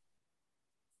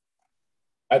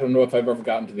I don't know if I've ever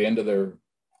gotten to the end of their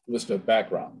list of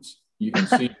backgrounds. You can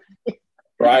see a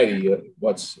variety of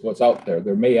what's out there.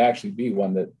 There may actually be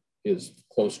one that is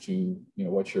close to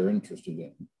what you're interested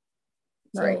in.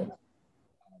 Right.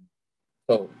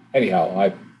 So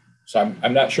anyhow,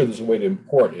 I'm not sure there's a way to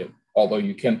import it, although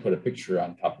you can put a picture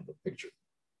on top of the picture.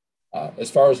 As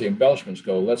far as the embellishments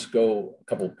go, let's go a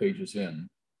couple of pages in.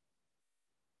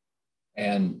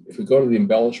 And if we go to the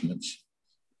embellishments,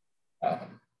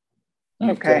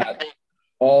 you've got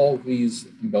all these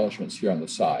embellishments here on the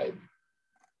side.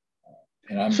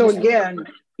 So again,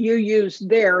 you use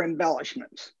their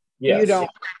embellishments. Yes.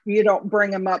 You don't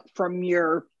bring them up from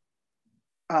your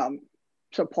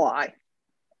supply.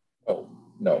 Oh,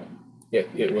 no,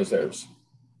 it was theirs.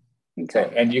 Okay.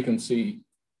 So, and you can see,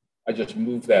 I just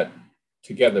moved that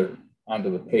together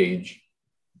onto the page,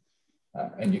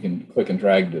 and you can click and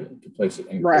drag to place it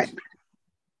in. Right.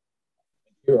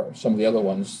 Here are some of the other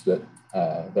ones that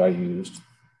I used.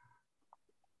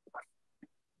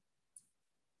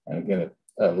 And again, it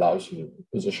allows you to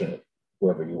position it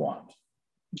wherever you want.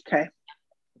 Okay.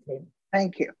 Okay.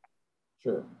 Thank you.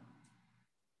 Sure.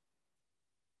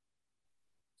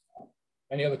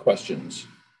 Any other questions?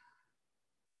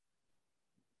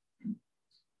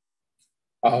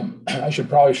 I should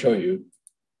probably show you,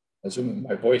 assuming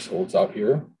my voice holds out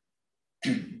here.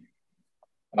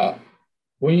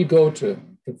 When you go to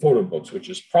Photobooks, which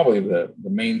is probably the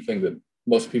main thing that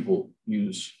most people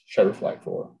use Shutterfly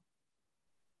for,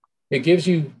 it gives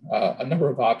you a number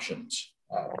of options.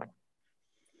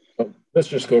 So let's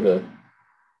just go to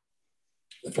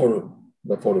the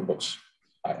Photobooks.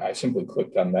 I simply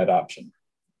clicked on that option.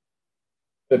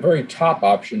 The very top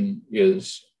option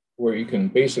is where you can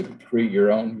basically create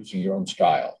your own using your own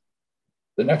style.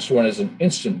 The next one is an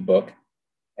instant book,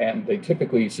 and they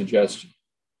typically suggest,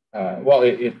 well,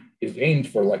 it is aimed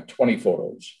for like 20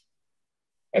 photos,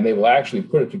 and they will actually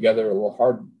put it together a little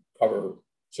hardcover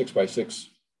 6x6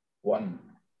 one,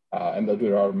 and they'll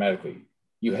do it automatically.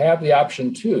 You have the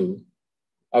option too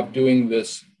of doing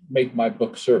this Make My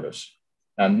Book service.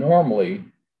 Now, normally,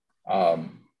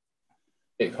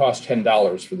 it costs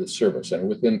 $10 for this service, and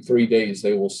within 3 days,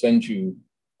 they will send you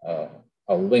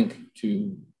a link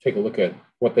to take a look at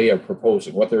what they are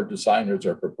proposing, what their designers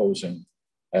are proposing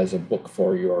as a book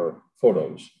for your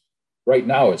photos. Right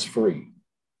now, it's free,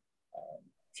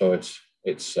 so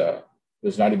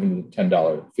there's not even a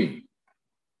 $10 fee.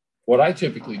 What I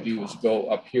typically do is go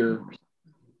up here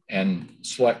and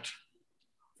select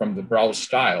from the browse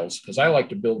styles, because I like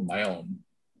to build my own.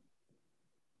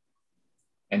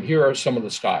 And here are some of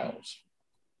the styles.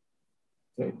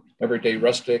 Okay. Everyday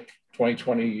Rustic,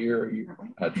 2020 year,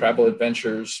 Travel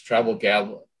Adventures, Travel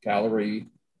Gallery,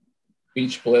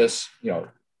 Beach Bliss,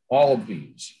 all of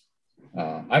these.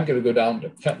 I'm going to go down to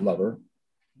Pet Lover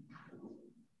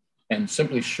and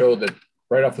simply show that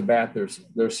right off the bat,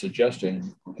 they're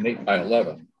suggesting an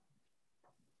 8x11.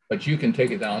 But you can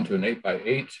take it down to an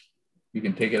 8x8. You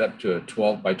can take it up to a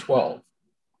 12x12.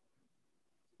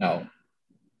 Now,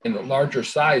 in the larger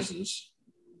sizes,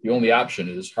 the only option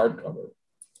is hardcover.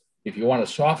 If you want a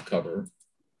soft cover,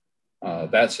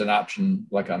 that's an option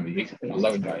like on the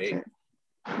 11x8.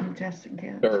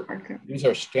 These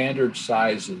are standard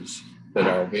sizes that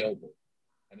are available.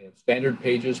 And they have standard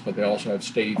pages, but they also have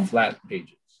stay flat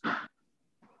pages. The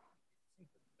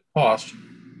cost,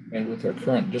 and with their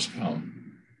current discount,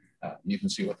 you can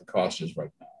see what the cost is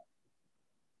right now.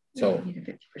 So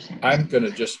I'm going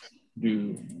to just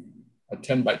do a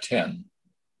 10x10.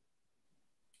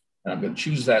 And I'm going to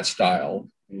choose that style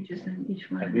and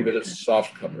leave it as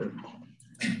soft cover.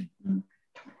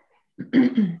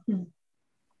 And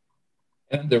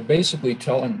they're basically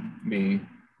telling me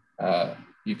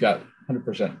you've got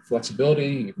 100%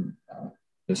 flexibility.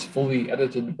 It's fully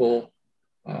editable.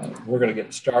 We're going to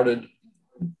get started.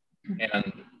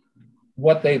 And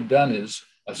what they've done is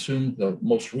assume the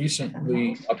most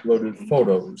recently uploaded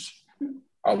photos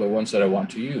are the ones that I want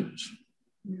to use.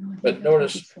 But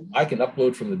notice I can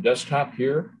upload from the desktop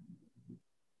here.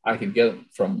 I can get it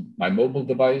from my mobile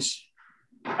device.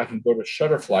 I can go to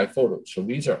Shutterfly Photos. So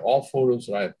these are all photos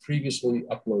that I have previously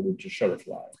uploaded to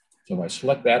Shutterfly. So if I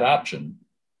select that option,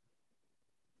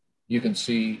 you can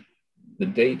see the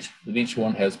date that each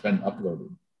one has been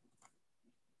uploaded.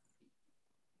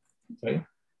 Okay.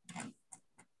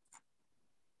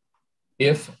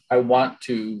 If I want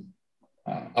to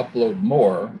upload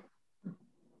more,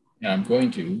 and I'm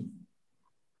going to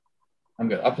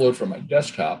upload from my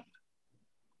desktop.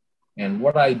 And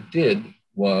what I did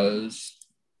was,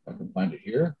 if I can find it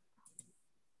here,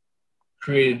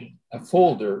 created a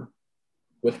folder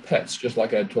with pets, just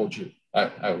like I told you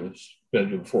I was going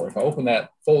to do before. If I open that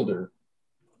folder,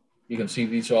 you can see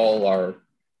these all are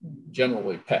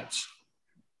generally pets.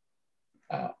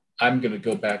 I'm going to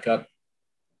go back up,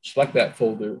 select that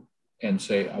folder, and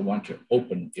say I want to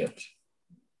open it.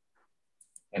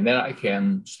 And then I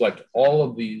can select all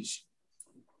of these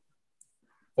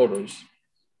photos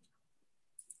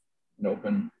and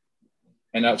open,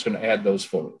 and now it's going to add those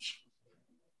photos.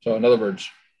 So in other words,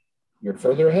 you're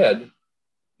further ahead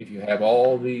if you have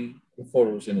all the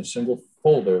photos in a single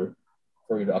folder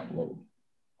for you to upload.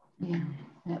 Yeah,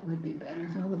 that would be better.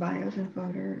 So the bios and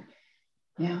photos.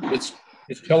 Yeah.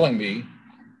 It's telling me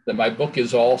that my book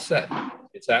is all set.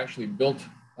 It's actually built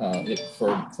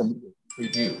for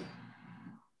review.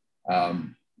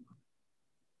 And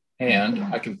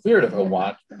I can clear it if I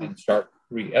want and start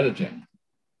re-editing.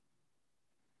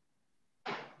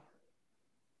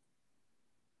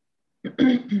 I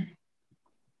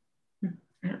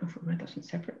don't know if we want those in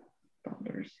separate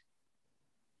folders.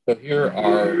 So here's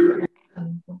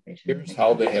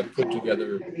how they have put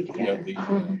together,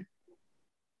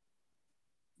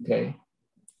 okay,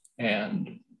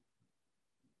 and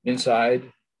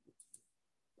inside,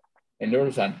 and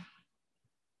notice on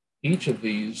each of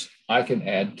these, I can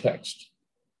add text,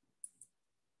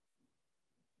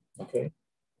 okay?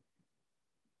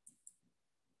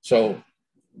 So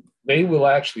they will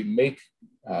actually make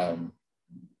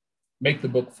the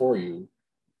book for you,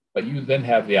 but you then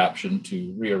have the option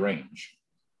to rearrange.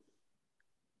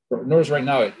 Notice right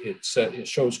now it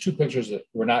shows two pictures that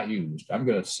were not used. I'm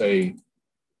going to say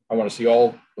I want to see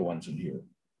all the ones in here,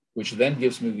 which then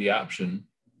gives me the option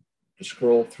to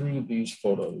scroll through these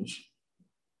photos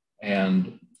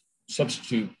and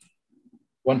substitute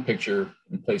one picture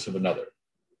in place of another.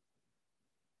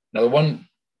 Now, the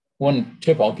one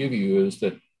tip I'll give you is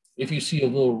that if you see a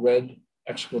little red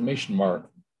exclamation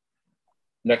mark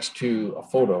next to a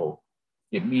photo,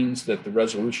 it means that the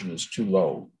resolution is too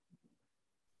low.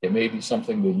 It may be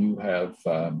something that you have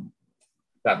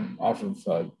gotten off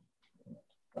of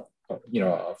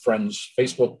a friend's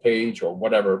Facebook page or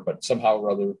whatever, but somehow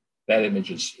or other that image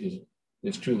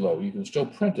is too low. You can still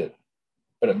print it,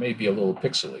 but it may be a little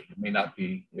pixely. It may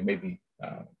be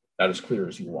not as clear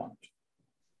as you want.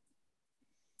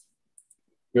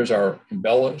 Here's our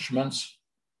embellishments.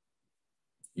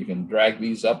 You can drag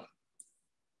these up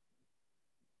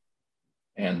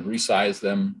and resize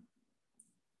them.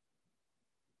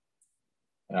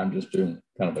 And I'm just doing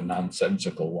kind of a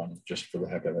nonsensical one just for the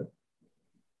heck of it.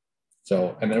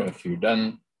 So, and then if you're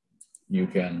done, you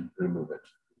can remove it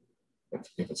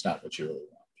if it's not what you really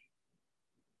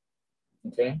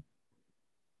want. Okay.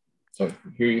 So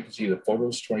here you can see the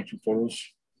photos, 22 photos.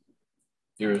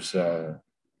 Here's the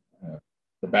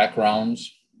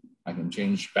backgrounds. I can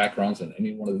change backgrounds on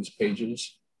any one of these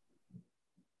pages.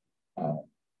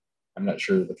 I'm not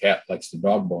sure the cat likes the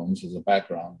dog bones as a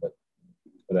background, but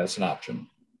that's an option.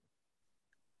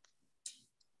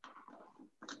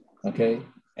 Okay,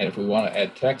 and if we want to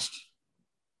add text,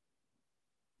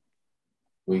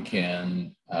 we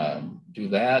can do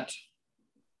that.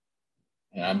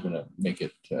 And I'm going to make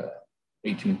it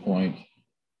 18 point.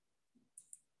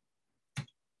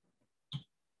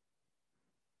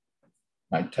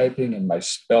 My typing and my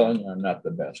spelling are not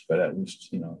the best, but at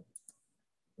least, you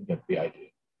get the idea.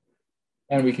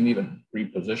 And we can even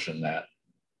reposition that.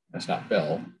 That's not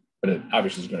Bell, but it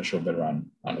obviously is going to show better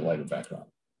on a lighter background.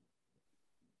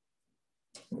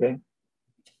 Okay.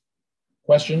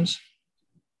 Questions?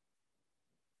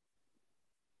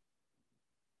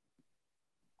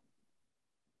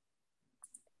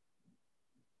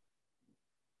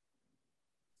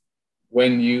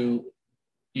 When you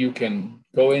can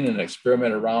go in and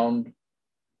experiment around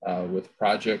with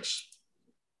projects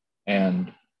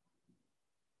and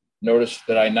notice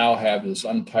that I now have this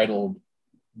untitled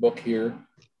book here.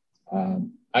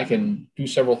 I can do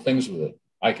several things with it.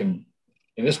 I can,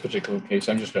 in this particular case,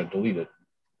 I'm just going to delete it.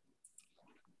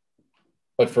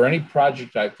 But for any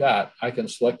project I've got, I can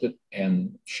select it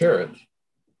and share it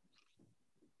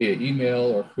via email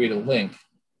or create a link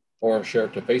or share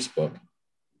it to Facebook.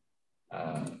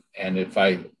 And if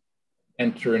I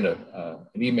enter in an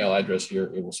email address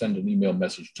here, it will send an email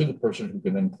message to the person who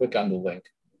can then click on the link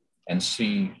and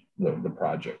see the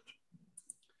project.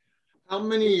 How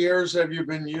many years have you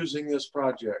been using this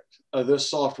project, this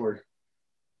software?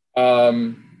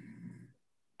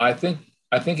 I think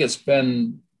it's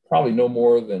been probably no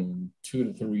more than 2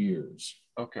 to 3 years.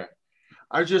 Okay.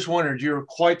 I just wondered, you're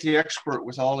quite the expert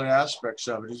with all the aspects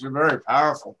of it. It's a very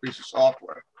powerful piece of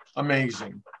software.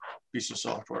 Amazing piece of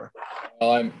software.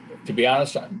 Well, to be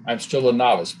honest, I'm still a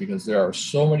novice because there are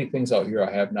so many things out here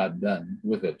I have not done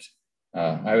with it.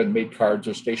 I haven't made cards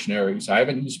or stationaries. I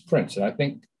haven't used prints. And I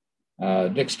think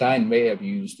Dick Stein may have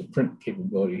used the print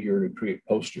capability here to create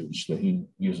posters that he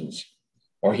uses.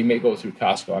 Or he may go through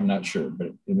Costco, I'm not sure, but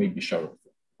it may be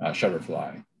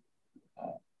Shutterfly.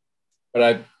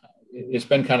 But it's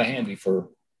been kind of handy for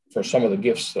some of the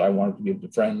gifts that I wanted to give to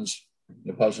friends,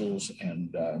 the puzzles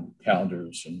and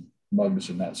calendars and mugs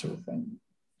and that sort of thing.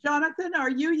 Jonathan,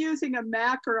 are you using a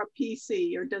Mac or a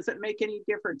PC, or does it make any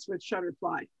difference with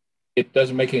Shutterfly? It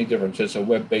doesn't make any difference. It's a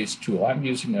web-based tool. I'm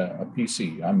using a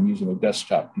PC. I'm using a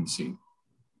desktop PC.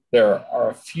 There are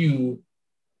a few,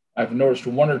 I've noticed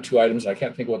 1 or 2 items, I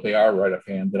can't think what they are right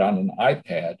offhand, that on an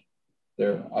iPad,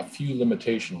 there are a few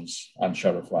limitations on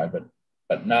Shutterfly, but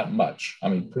but not much. I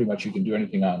mean, pretty much you can do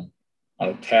anything on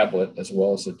a tablet as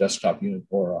well as a desktop unit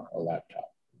or a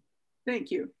laptop.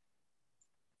 Thank you.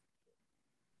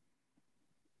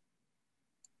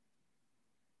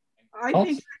 I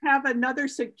think I have another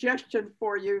suggestion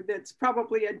for you that's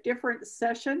probably a different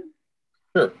session.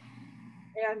 Sure.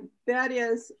 And that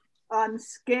is on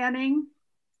scanning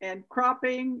and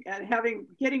cropping and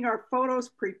getting our photos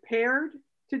prepared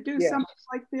to do something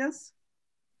like this.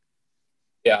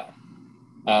 Yeah.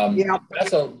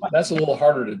 That's a little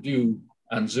harder to do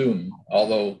on Zoom,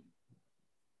 although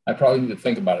I probably need to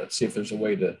think about it, see if there's a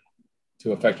way to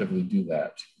effectively do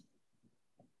that.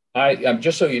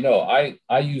 Just so you know,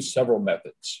 I use several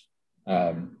methods.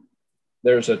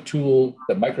 There's a tool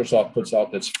that Microsoft puts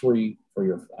out that's free for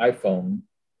your iPhone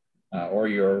or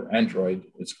your Android.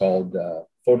 It's called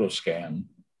Photoscan.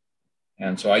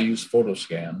 And so I use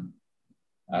Photoscan.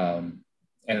 And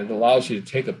it allows you to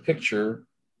take a picture,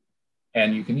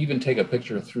 and you can even take a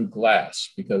picture through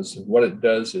glass, because what it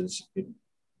does is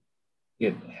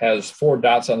it has 4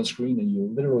 dots on the screen, and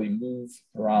you literally move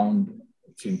around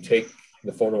to take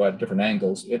the photo at different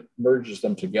angles. It merges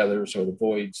them together so it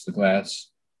avoids the glass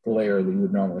glare that you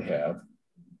would normally have.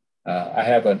 I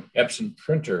have an Epson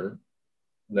printer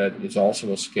that is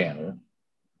also a scanner,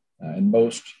 and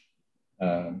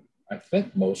I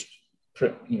think most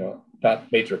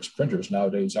dot matrix printers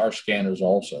nowadays are scanners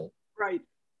also. Right.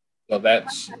 So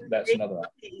that's another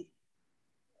option.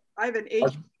 I have an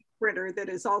HP printer that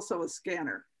is also a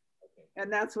scanner.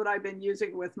 And that's what I've been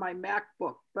using with my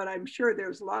MacBook, but I'm sure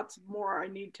there's lots more I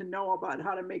need to know about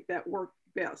how to make that work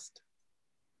best.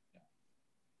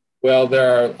 Well,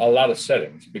 there are a lot of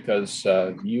settings, because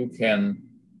you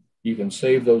can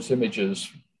save those images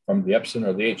from the Epson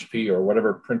or the HP or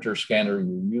whatever printer scanner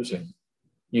you're using.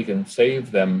 You can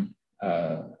save them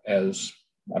as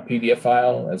a PDF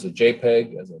file, as a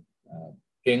JPEG, as a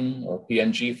PNG or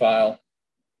PNG file.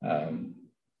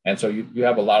 And so you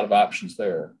have a lot of options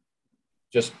there.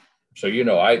 Just so you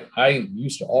know, I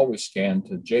used to always scan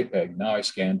to JPEG. Now I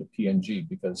scan to PNG,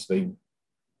 because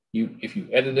if you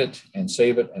edit it and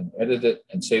save it and edit it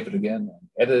and save it again, and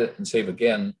edit it and save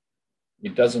again,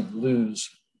 it doesn't lose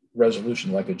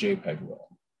resolution like a JPEG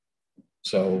will.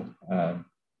 So,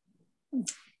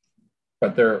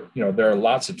 but there are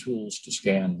lots of tools to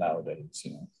scan nowadays,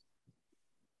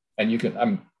 and you can.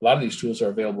 A lot of these tools are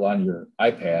available on your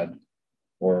iPad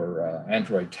or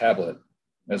Android tablet,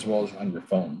 as well as on your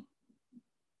phone.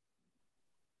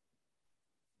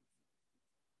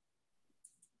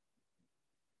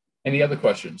 Any other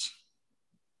questions?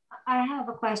 I have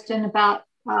a question about,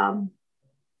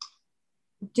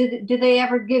 do they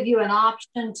ever give you an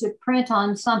option to print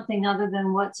on something other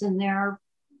than what's in their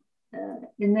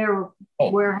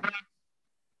warehouse?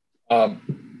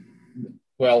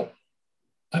 Well,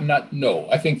 no.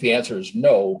 I think the answer is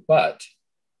no, but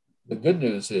the good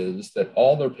news is that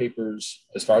all their papers,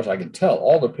 as far as I can tell,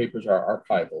 all their papers are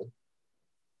archival.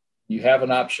 You have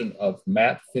an option of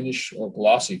matte finish or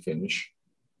glossy finish,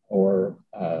 or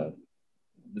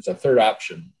there's a third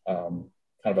option, kind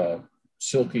of a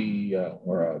silky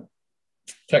or a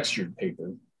textured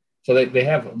paper. So they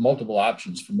have multiple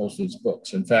options for most of these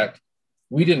books. In fact,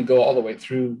 we didn't go all the way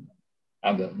through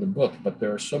on the book, but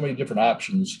there are so many different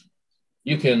options.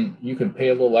 You can pay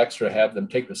a little extra, have them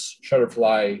take the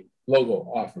Shutterfly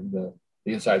logo off of the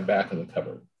inside back of the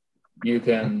cover. You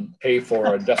can pay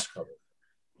for a dust cover.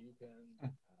 You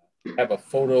can have a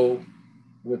photo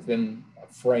within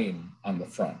a frame on the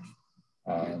front.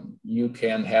 You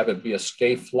can have it be a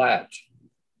stay flat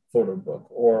photo book,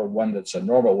 or one that's a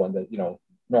normal one that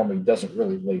normally doesn't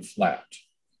really lay flat.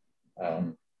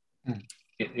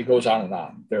 It goes on and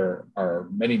on. There are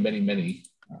many, many, many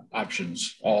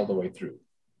options all the way through.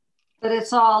 But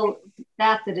it's all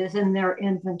that is in their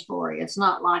inventory. It's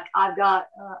not like I've got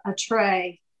a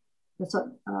tray.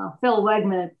 Phil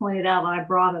Wegman had pointed out I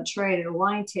brought a tray to a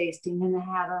wine tasting, and they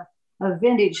had a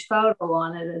vintage photo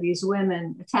on it of these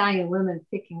women, Italian women,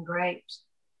 picking grapes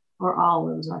or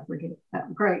olives, I forget.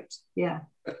 Grapes, yeah.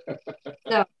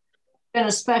 So in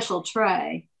a special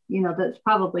tray, that's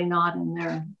probably not in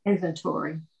their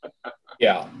inventory.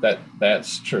 Yeah,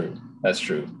 that's true. That's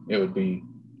true. It would be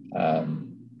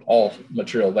all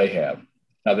material they have.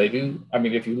 Now they do,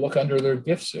 if you look under their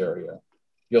gifts area,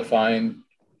 you'll find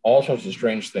all sorts of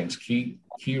strange things, key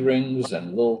rings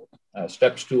and little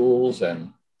step stools,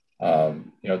 and I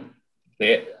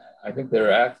think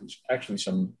there are actually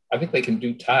some. I think they can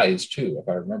do ties too, if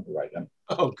I remember right.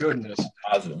 Oh goodness!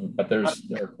 Positive, but there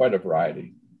are quite a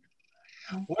variety.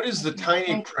 What is the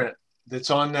tiny print that's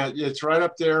on that? It's right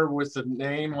up there with the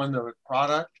name on the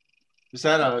product. Is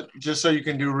that just so you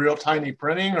can do real tiny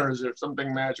printing, or is there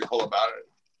something magical about it?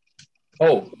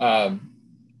 Oh,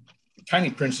 tiny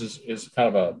prints is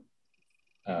kind of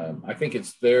a, I think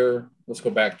it's their, let's go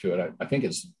back to it. I think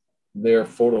it's their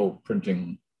photo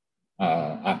printing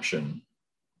option.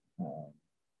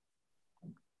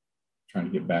 Trying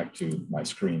to get back to my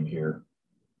screen here.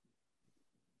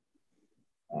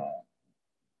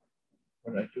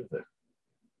 What did I do with it?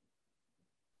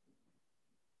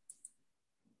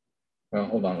 Well,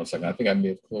 hold on a second. I think I may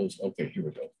have closed. Okay, here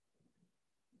we go.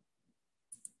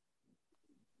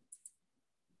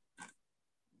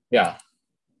 Yeah.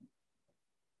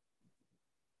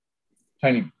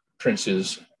 Tiny prints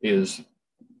is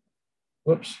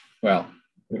whoops. Well,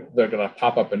 they're going to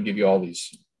pop up and give you all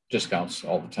these discounts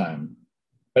all the time.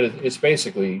 But it's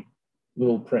basically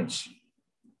little prints,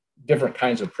 different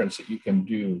kinds of prints that you can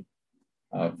do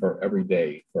for every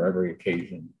day, for every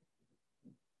occasion,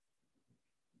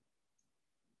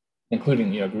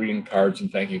 including, greeting cards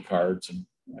and thank you cards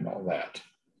and all that.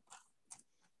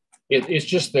 It's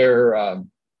just their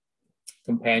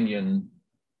companion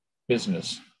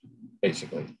business,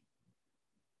 basically.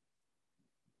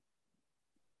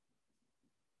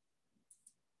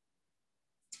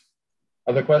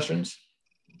 Other questions?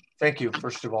 Thank you,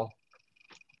 first of all.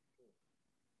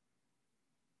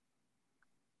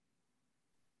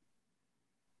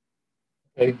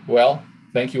 Okay, well,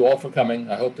 thank you all for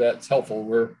coming. I hope that's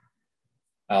helpful.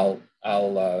 I'll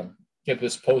get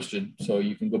this posted so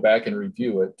you can go back and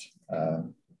review it,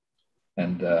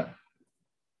 and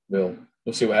we'll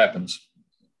see what happens.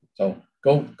 So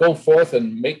go forth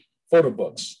and make photo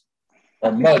books,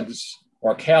 or mugs,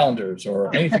 or calendars,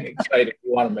 or anything exciting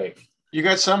you want to make. You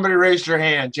got somebody raised their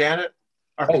hand, Janet.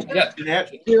 Oh, yeah,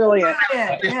 Jeanette. Julia.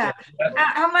 Yeah.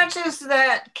 How much does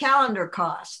that calendar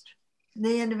cost?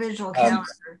 The individual calendar?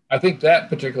 I think that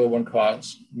particular one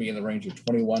costs me in the range of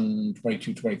 $21,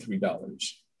 $22,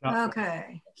 $23.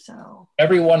 Okay, so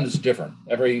every one is different.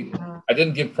 I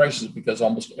didn't give prices because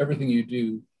almost everything you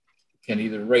do can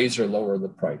either raise or lower the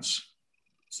price.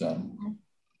 So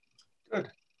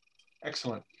good,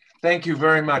 excellent. Thank you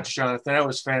very much, Jonathan. That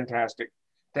was fantastic.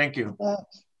 Thank you.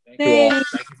 Thank you all.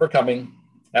 Thank you for coming.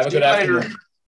 Have a good afternoon.